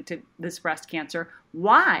genetically linked to this breast cancer,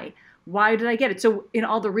 why? Why did I get it? So in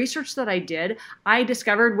all the research that I did, I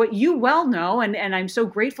discovered what you well know, and I'm so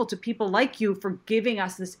grateful to people like you for giving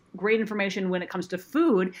us this great information when it comes to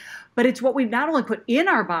food, but it's what we not only put in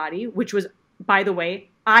our body, which was, by the way,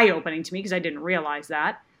 eye-opening to me because I didn't realize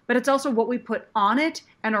that, but it's also what we put on it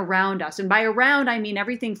and around us. And by around, I mean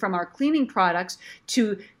everything from our cleaning products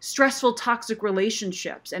to stressful, toxic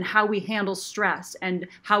relationships and how we handle stress and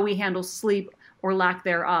how we handle sleep or lack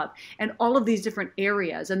thereof, and all of these different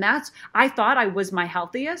areas. And I thought I was my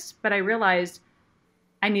healthiest, but I realized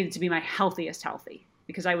I needed to be my healthiest healthy,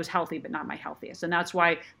 because I was healthy, but not my healthiest. And that's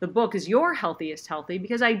why the book is Your Healthiest Healthy,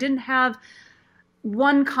 because I didn't have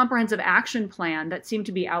one comprehensive action plan that seemed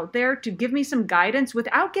to be out there to give me some guidance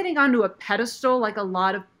without getting onto a pedestal like a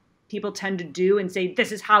lot of people tend to do and say,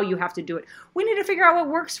 this is how you have to do it. We need to figure out what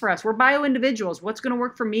works for us. We're bio-individuals. What's going to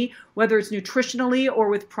work for me, whether it's nutritionally or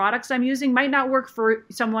with products I'm using, might not work for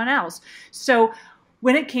someone else. So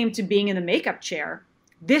when it came to being in the makeup chair,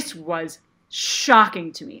 this was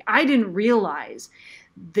shocking to me. I didn't realize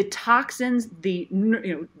the toxins,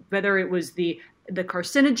 whether it was the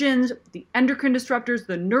carcinogens, the endocrine disruptors,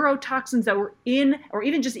 the neurotoxins that were in, or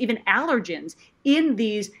even allergens in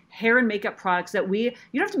these hair and makeup products that you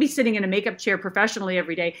don't have to be sitting in a makeup chair professionally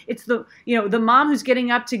every day. It's the mom who's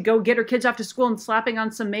getting up to go get her kids off to school and slapping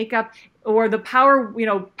on some makeup, or the power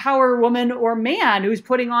woman or man who's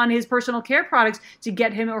putting on his personal care products to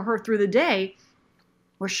get him or her through the day.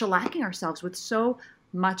 We're shellacking ourselves with so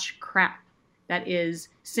much crap that is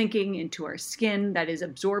sinking into our skin, that is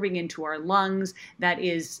absorbing into our lungs, that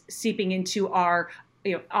is seeping into our,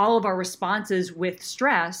 all of our responses with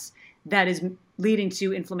stress, that is leading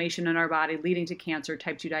to inflammation in our body, leading to cancer,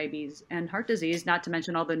 type 2 diabetes, and heart disease, not to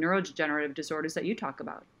mention all the neurodegenerative disorders that you talk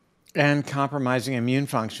about. And compromising immune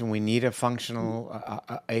function. We need a functional,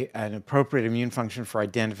 an appropriate immune function for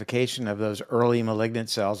identification of those early malignant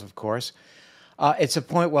cells, of course. It's a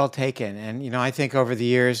point well taken. And, I think over the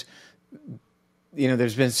years,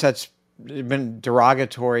 there's been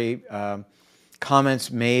derogatory comments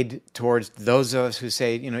made towards those of us who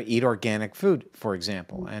say, eat organic food, for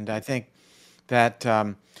example. And I think that,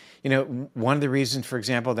 one of the reasons, for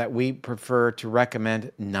example, that we prefer to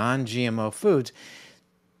recommend non-GMO foods,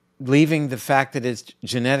 leaving the fact that it's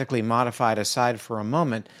genetically modified aside for a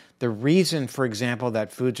moment, the reason, for example,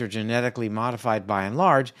 that foods are genetically modified by and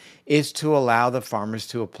large is to allow the farmers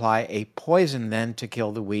to apply a poison then to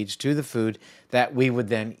kill the weeds to the food that we would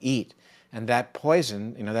then eat. And that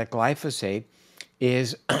poison, that glyphosate,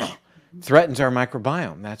 threatens our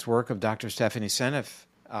microbiome. That's work of Dr. Stephanie Seneff.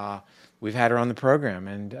 We've had her on the program.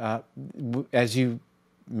 And as you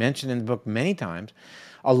mentioned in the book many times,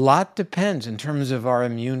 a lot depends in terms of our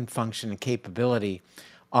immune function and capability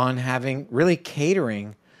on really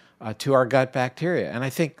catering to our gut bacteria. And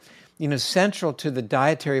I think, central to the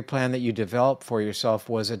dietary plan that you developed for yourself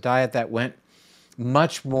was a diet that went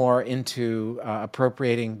much more into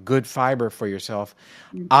appropriating good fiber for yourself,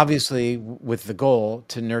 obviously with the goal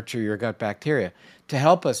to nurture your gut bacteria, to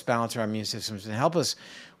help us balance our immune systems and help us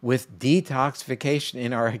with detoxification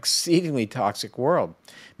in our exceedingly toxic world.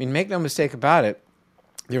 I mean, make no mistake about it,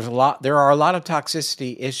 there are a lot of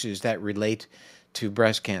toxicity issues that relate to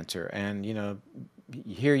breast cancer. And,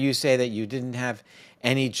 hear you say that you didn't have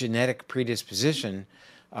any genetic predisposition.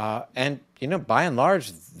 And, by and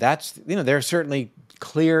large, there are certainly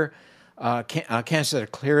clear cancers that are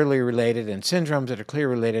clearly related and syndromes that are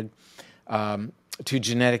clearly related to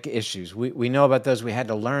genetic issues. We know about those. We had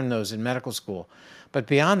to learn those in medical school. But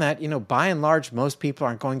beyond that, by and large, most people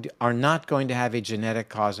are not going to have a genetic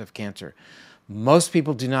cause of cancer. Most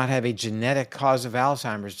people do not have a genetic cause of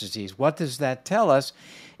Alzheimer's disease. What does that tell us?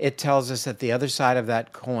 It tells us that the other side of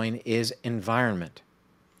that coin is environment.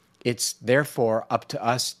 It's therefore up to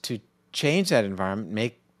us to change that environment,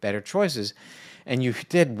 make better choices. And you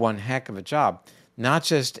did one heck of a job, not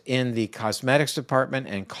just in the cosmetics department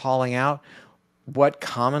and calling out what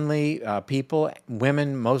commonly people,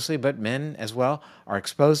 women mostly, but men as well, are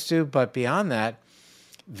exposed to. But beyond that,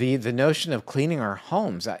 the notion of cleaning our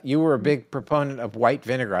homes. You were a big proponent of white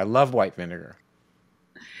vinegar. I love white vinegar.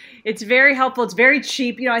 It's very helpful. It's very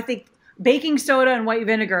cheap. I think baking soda and white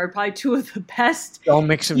vinegar are probably two of the best. Don't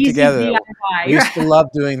mix them together. DIY. We used to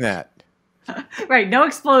love doing that. Right. No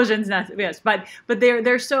explosions. Yes. But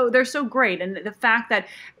they're so great. And the fact that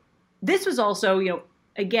this was also,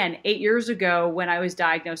 again, 8 years ago when I was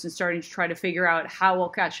diagnosed and starting to try to figure out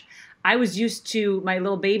I was used to my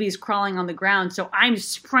little babies crawling on the ground, so I'm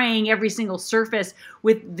spraying every single surface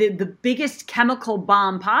with the biggest chemical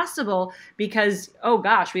bomb possible because, oh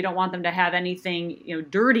gosh, we don't want them to have anything,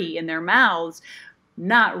 dirty in their mouths,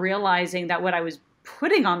 not realizing that what I was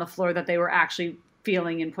putting on the floor that they were actually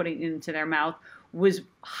feeling and putting into their mouth was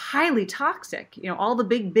highly toxic, all the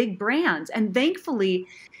big brands. And thankfully,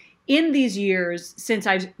 in these years, since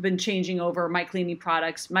I've been changing over my cleaning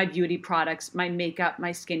products, my beauty products, my makeup,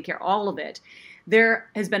 my skincare, all of it, there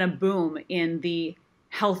has been a boom in the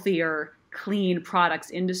healthier, clean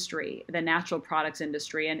products industry, the natural products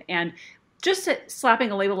industry. And just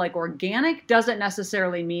slapping a label like organic doesn't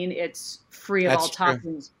necessarily mean it's free of all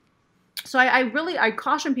toxins. So I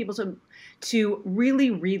caution people to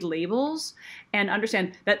really read labels and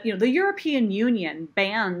understand that, the European Union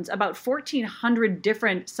bans about 1,400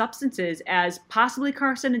 different substances as possibly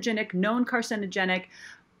carcinogenic, known carcinogenic,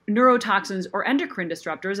 neurotoxins, or endocrine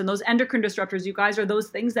disruptors. And those endocrine disruptors, you guys, are those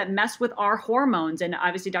things that mess with our hormones. And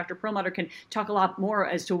obviously, Dr. Perlmutter can talk a lot more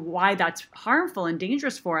as to why that's harmful and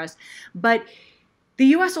dangerous for us. But the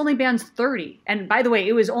U.S. only bans 30. And by the way,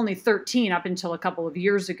 it was only 13 up until a couple of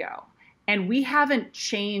years ago. And we haven't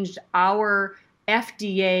changed our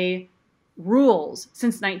FDA rules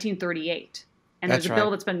since 1938. And That's there's a right.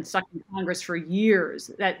 bill that's been stuck in Congress for years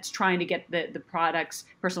that's trying to get the products,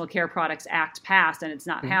 Personal Care Products Act passed, and it's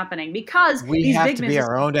not happening because We these have big to be businesses.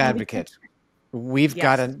 our own advocates. We've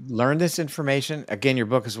got Yes. to learn this information. Again, your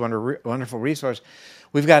book is a wonderful resource.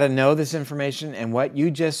 We've got to know this information. And what you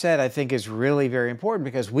just said, I think, is really very important,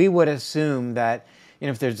 because we would assume that,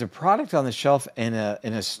 if there's a product on the shelf in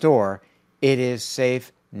a store, it is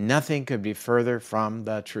safe. Nothing could be further from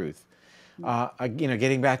the truth.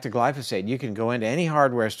 Getting back to glyphosate, you can go into any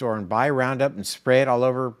hardware store and buy Roundup and spray it all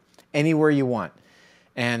over anywhere you want.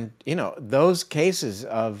 And, those cases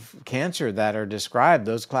of cancer that are described,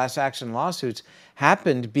 those class action lawsuits,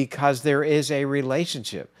 happened because there is a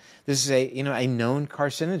relationship. This is a known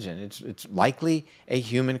carcinogen. It's likely a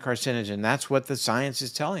human carcinogen. That's what the science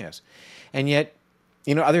is telling us. And yet,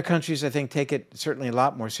 other countries, I think, take it certainly a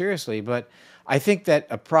lot more seriously. But I think that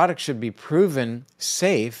a product should be proven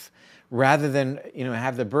safe rather than,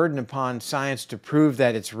 have the burden upon science to prove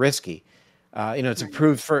that it's risky. It's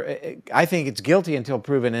approved for, I think it's guilty until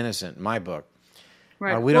proven innocent, in my book.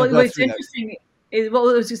 Right. We Well, don't go what's through that. interesting is, well,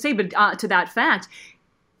 I was going to say, but to that fact,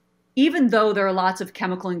 even though there are lots of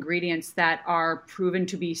chemical ingredients that are proven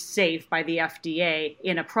to be safe by the FDA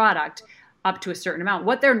in a product up to a certain amount,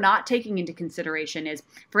 what they're not taking into consideration is,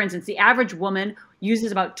 for instance, the average woman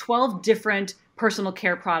uses about 12 different personal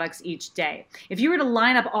care products each day. If you were to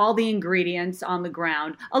line up all the ingredients on the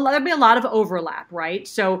ground, there'd be a lot of overlap, right?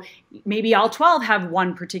 So maybe all 12 have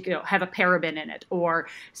have a paraben in it or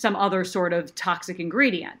some other sort of toxic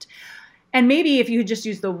ingredient. And maybe if you had just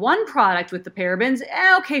used the one product with the parabens,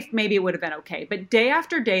 okay, maybe it would have been okay. But day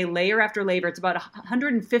after day, layer after layer, it's about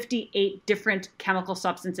 158 different chemical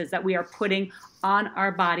substances that we are putting on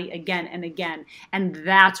our body again and again. And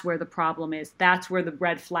that's where the problem is. That's where the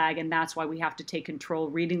red flag, and that's why we have to take control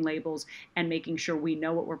reading labels and making sure we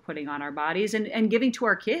know what we're putting on our bodies and giving to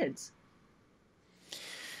our kids.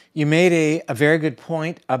 You made a very good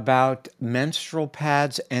point about menstrual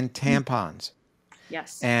pads and tampons.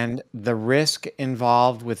 Yes. And the risk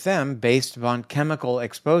involved with them based upon chemical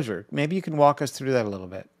exposure. Maybe you can walk us through that a little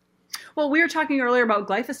bit. Well, we were talking earlier about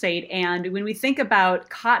glyphosate, and when we think about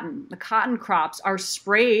cotton, the cotton crops are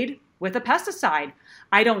sprayed with a pesticide.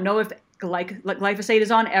 I don't know if glyphosate is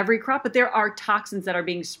on every crop, but there are toxins that are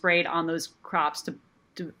being sprayed on those crops to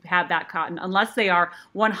have that cotton, unless they are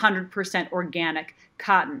 100% organic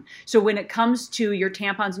cotton. So when it comes to your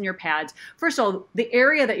tampons and your pads, first of all, the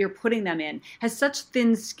area that you're putting them in has such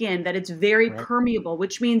thin skin that it's very permeable,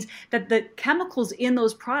 which means that the chemicals in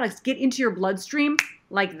those products get into your bloodstream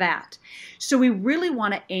like that. So we really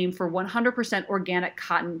want to aim for 100% organic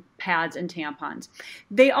cotton pads and tampons.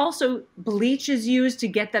 They also, bleach is used to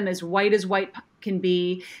get them as white can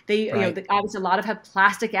be. Obviously a lot of have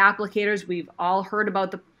plastic applicators. We've all heard about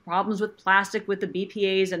the problems with plastic with the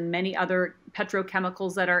BPAs and many other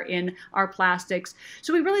petrochemicals that are in our plastics.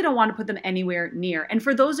 So we really don't want to put them anywhere near. And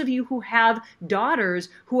for those of you who have daughters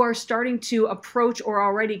who are starting to approach or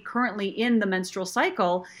already currently in the menstrual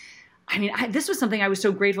cycle, I mean, this was something I was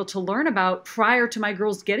so grateful to learn about prior to my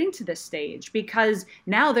girls getting to this stage, because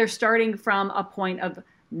now they're starting from a point of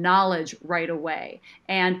knowledge right away.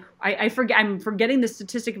 And I'm forgetting the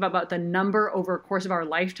statistic about the number over the course of our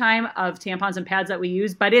lifetime of tampons and pads that we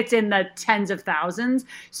use, but it's in the tens of thousands.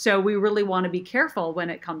 So we really want to be careful when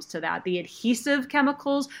it comes to that. The adhesive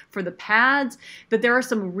chemicals for the pads, but there are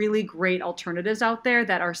some really great alternatives out there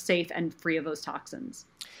that are safe and free of those toxins.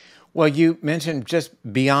 Well, you mentioned just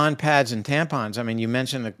beyond pads and tampons. I mean, you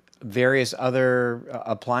mentioned the various other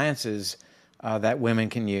appliances that women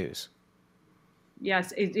can use.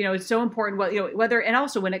 Yes, it's so important. Whether, and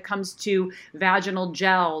also when it comes to vaginal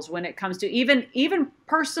gels, when it comes to even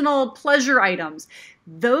personal pleasure items,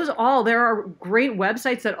 there are great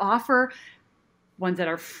websites that offer ones that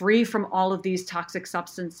are free from all of these toxic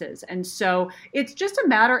substances. And so it's just a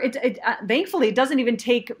matter, thankfully, it doesn't even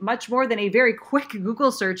take much more than a very quick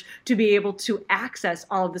Google search to be able to access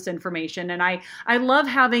all of this information. And I love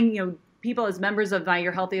having, people as members of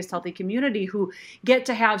Your Healthiest Healthy community who get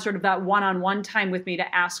to have sort of that one-on-one time with me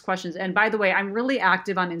to ask questions. And by the way, I'm really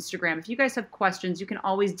active on Instagram. If you guys have questions, you can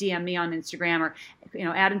always DM me on Instagram or,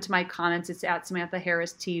 add into my comments. It's at Samantha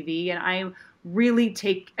Harris TV. And I really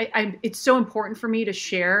it's so important for me to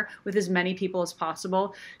share with as many people as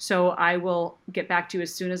possible. So I will get back to you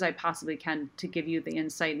as soon as I possibly can to give you the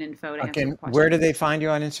insight and info to answer questions. Where do they find you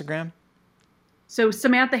on Instagram? So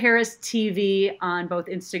Samantha Harris TV on both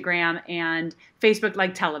Instagram and Facebook,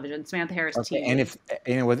 like television, Samantha Harris TV. And if,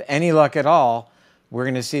 with any luck at all, we're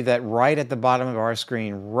going to see that right at the bottom of our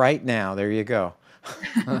screen right now. There you go.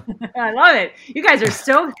 I love it. You guys are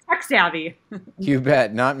so tech savvy. You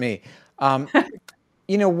bet, not me.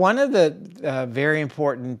 One of the very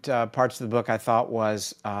important parts of the book I thought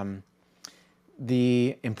was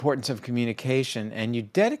the importance of communication, and you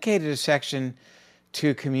dedicated a section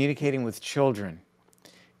to communicating with children.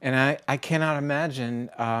 And I cannot imagine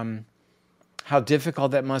how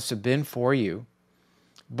difficult that must have been for you.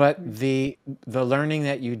 But the learning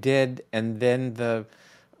that you did, and then the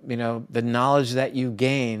knowledge that you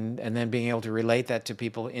gained, and then being able to relate that to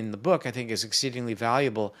people in the book, I think is exceedingly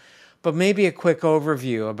valuable. But maybe a quick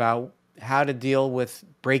overview about how to deal with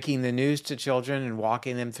breaking the news to children and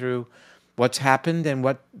walking them through what's happened and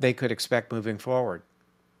what they could expect moving forward.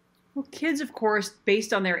 Well, kids, of course,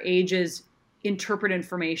 based on their ages, interpret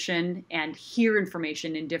information and hear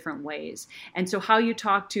information in different ways. And so how you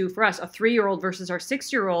talk to, for us, a 3-year-old versus our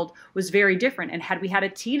 6-year-old was very different. And had we had a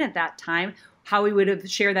teen at that time, how we would have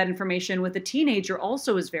shared that information with a teenager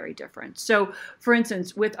also is very different. So, for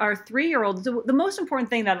instance, with our 3-year-old, the most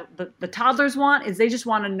important thing that the toddlers want is they just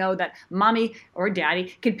want to know that mommy or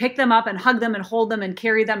daddy can pick them up and hug them and hold them and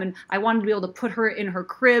carry them. And I wanted to be able to put her in her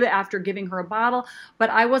crib after giving her a bottle,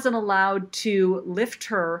 but I wasn't allowed to lift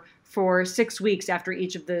her for 6 weeks after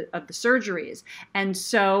each of the surgeries. And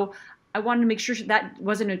so I wanted to make sure that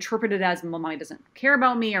wasn't interpreted as, well, mommy doesn't care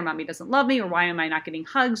about me, or mommy doesn't love me, or why am I not getting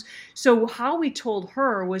hugs? So how we told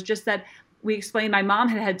her was just that we explained my mom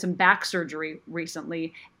had some back surgery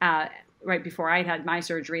recently, right before I had my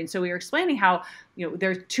surgery. And so we were explaining how,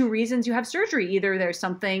 there are 2 reasons you have surgery. Either there's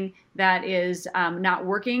something that is not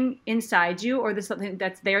working inside you, or there's something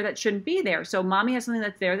that's there that shouldn't be there. So mommy has something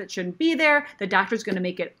that's there that shouldn't be there. The doctor's going to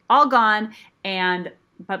make it all gone.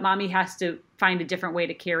 But mommy has to find a different way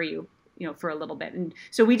to carry you, for a little bit. And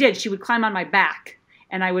so we did. She would climb on my back,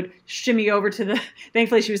 and I would shimmy over to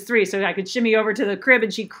thankfully she was 3, so I could shimmy over to the crib,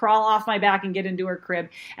 and she'd crawl off my back and get into her crib,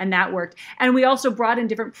 and that worked. And we also brought in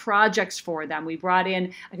different projects for them. We brought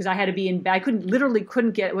in, because I had to be in bed,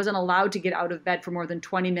 I wasn't allowed to get out of bed for more than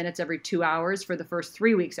 20 minutes every 2 hours for the first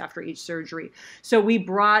 3 weeks after each surgery. So we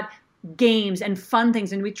brought games and fun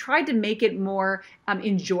things, and we tried to make it more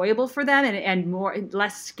enjoyable for them and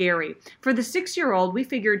less scary. For the 6-year-old, we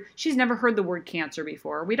figured she's never heard the word cancer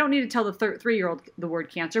before. We don't need to tell the 3-year-old the word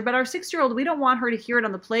cancer, but our 6-year-old, we don't want her to hear it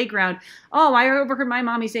on the playground. Oh, I overheard my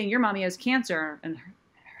mommy saying your mommy has cancer, and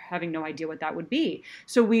having no idea what that would be.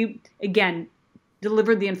 So we, again,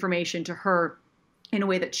 delivered the information to her in a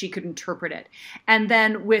way that she could interpret it. And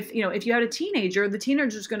then with, if you had a teenager, the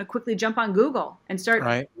teenager is going to quickly jump on Google and start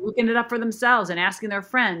looking it up for themselves and asking their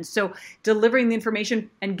friends. So delivering the information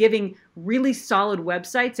and giving really solid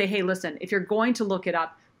websites, say, hey, listen, if you're going to look it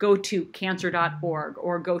up, go to cancer.org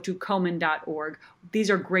or go to komen.org. These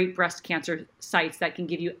are great breast cancer sites that can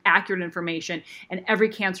give you accurate information, and every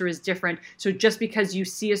cancer is different. So just because you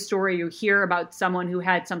see a story, you hear about someone who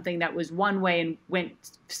had something that was one way and went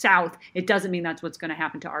south, it doesn't mean that's what's going to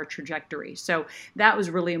happen to our trajectory. So that was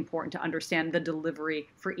really important to understand the delivery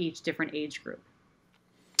for each different age group.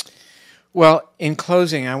 Well, in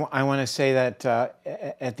closing, I want to say that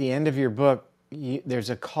at the end of your book, there's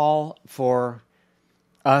a call for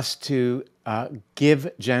us to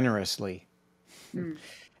give generously.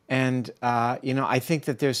 And, I think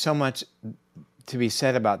that there's so much to be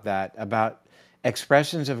said about that, about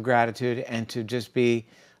expressions of gratitude, and to just be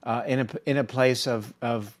in a place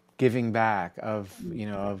of giving back, of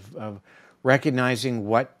recognizing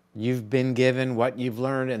what you've been given, what you've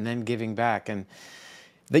learned, and then giving back. And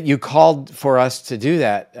that you called for us to do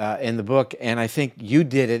that in the book, and I think you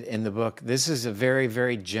did it in the book. This is a very,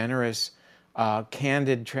 very generous,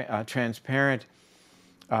 candid, transparent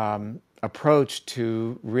approach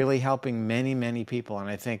to really helping many, many people. And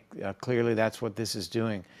I think clearly that's what this is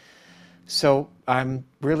doing. So I'm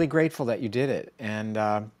really grateful that you did it. And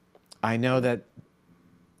I know that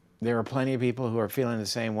there are plenty of people who are feeling the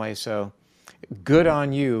same way. So good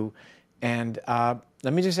on you. And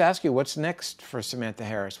let me just ask you, what's next for Samantha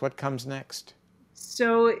Harris? What comes next?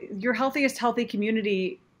 So Your Healthiest Healthy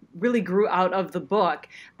Community really grew out of the book.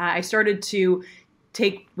 I started to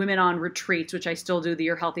take women on retreats, which I still do, the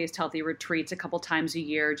Your Healthiest Healthy retreats a couple times a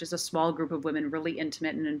year, just a small group of women, really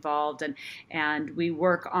intimate and involved. And we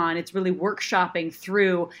work on, it's really workshopping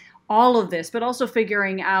through all of this, but also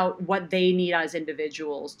figuring out what they need as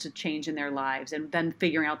individuals to change in their lives, and then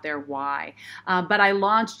figuring out their why. But I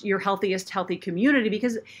launched Your Healthiest Healthy Community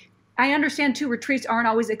because I understand too, retreats aren't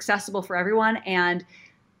always accessible for everyone, and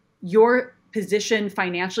your position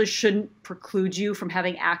financially shouldn't preclude you from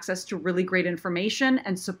having access to really great information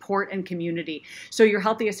and support and community. So Your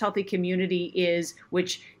Healthiest Healthy Community is,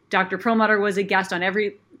 which Dr. Perlmutter was a guest on.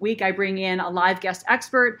 Every week I bring in a live guest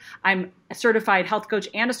expert. I'm a certified health coach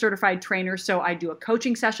and a certified trainer. So I do a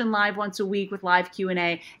coaching session live once a week with live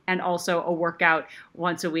Q&A and also a workout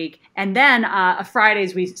once a week. And then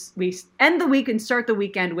Fridays, we end the week and start the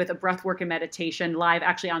weekend with a breath work and meditation live,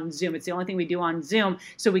 actually on Zoom. It's the only thing we do on Zoom,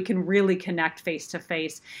 so we can really connect face to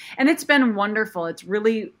face. And it's been wonderful. It's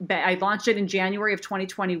really, I launched it in January of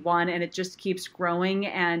 2021, and it just keeps growing,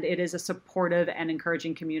 and it is a supportive and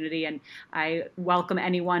encouraging community. And I welcome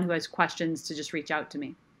anyone who has questions to just reach out to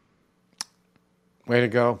me. Way to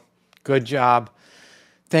go. Good job.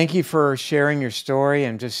 Thank you for sharing your story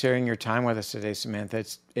and just sharing your time with us today, Samantha.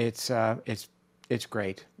 It's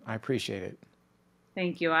great. I appreciate it.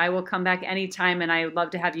 Thank you. I will come back anytime, and I would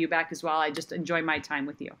love to have you back as well. I just enjoy my time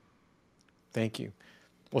with you. Thank you.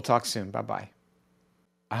 We'll talk soon. Bye-bye.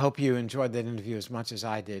 I hope you enjoyed that interview as much as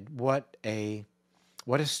I did. What a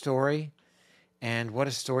story, and what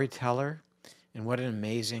a storyteller. And what an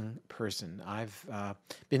amazing person. I've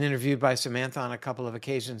been interviewed by Samantha on a couple of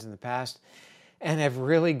occasions in the past and have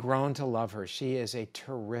really grown to love her. She is a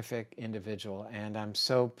terrific individual, and I'm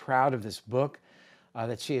so proud of this book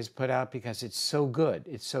that she has put out because it's so good.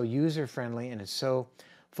 It's so user-friendly, and it's so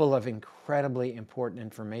full of incredibly important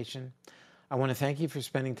information. I want to thank you for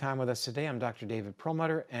spending time with us today. I'm Dr. David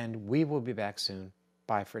Perlmutter, and we will be back soon.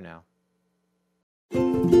 Bye for now.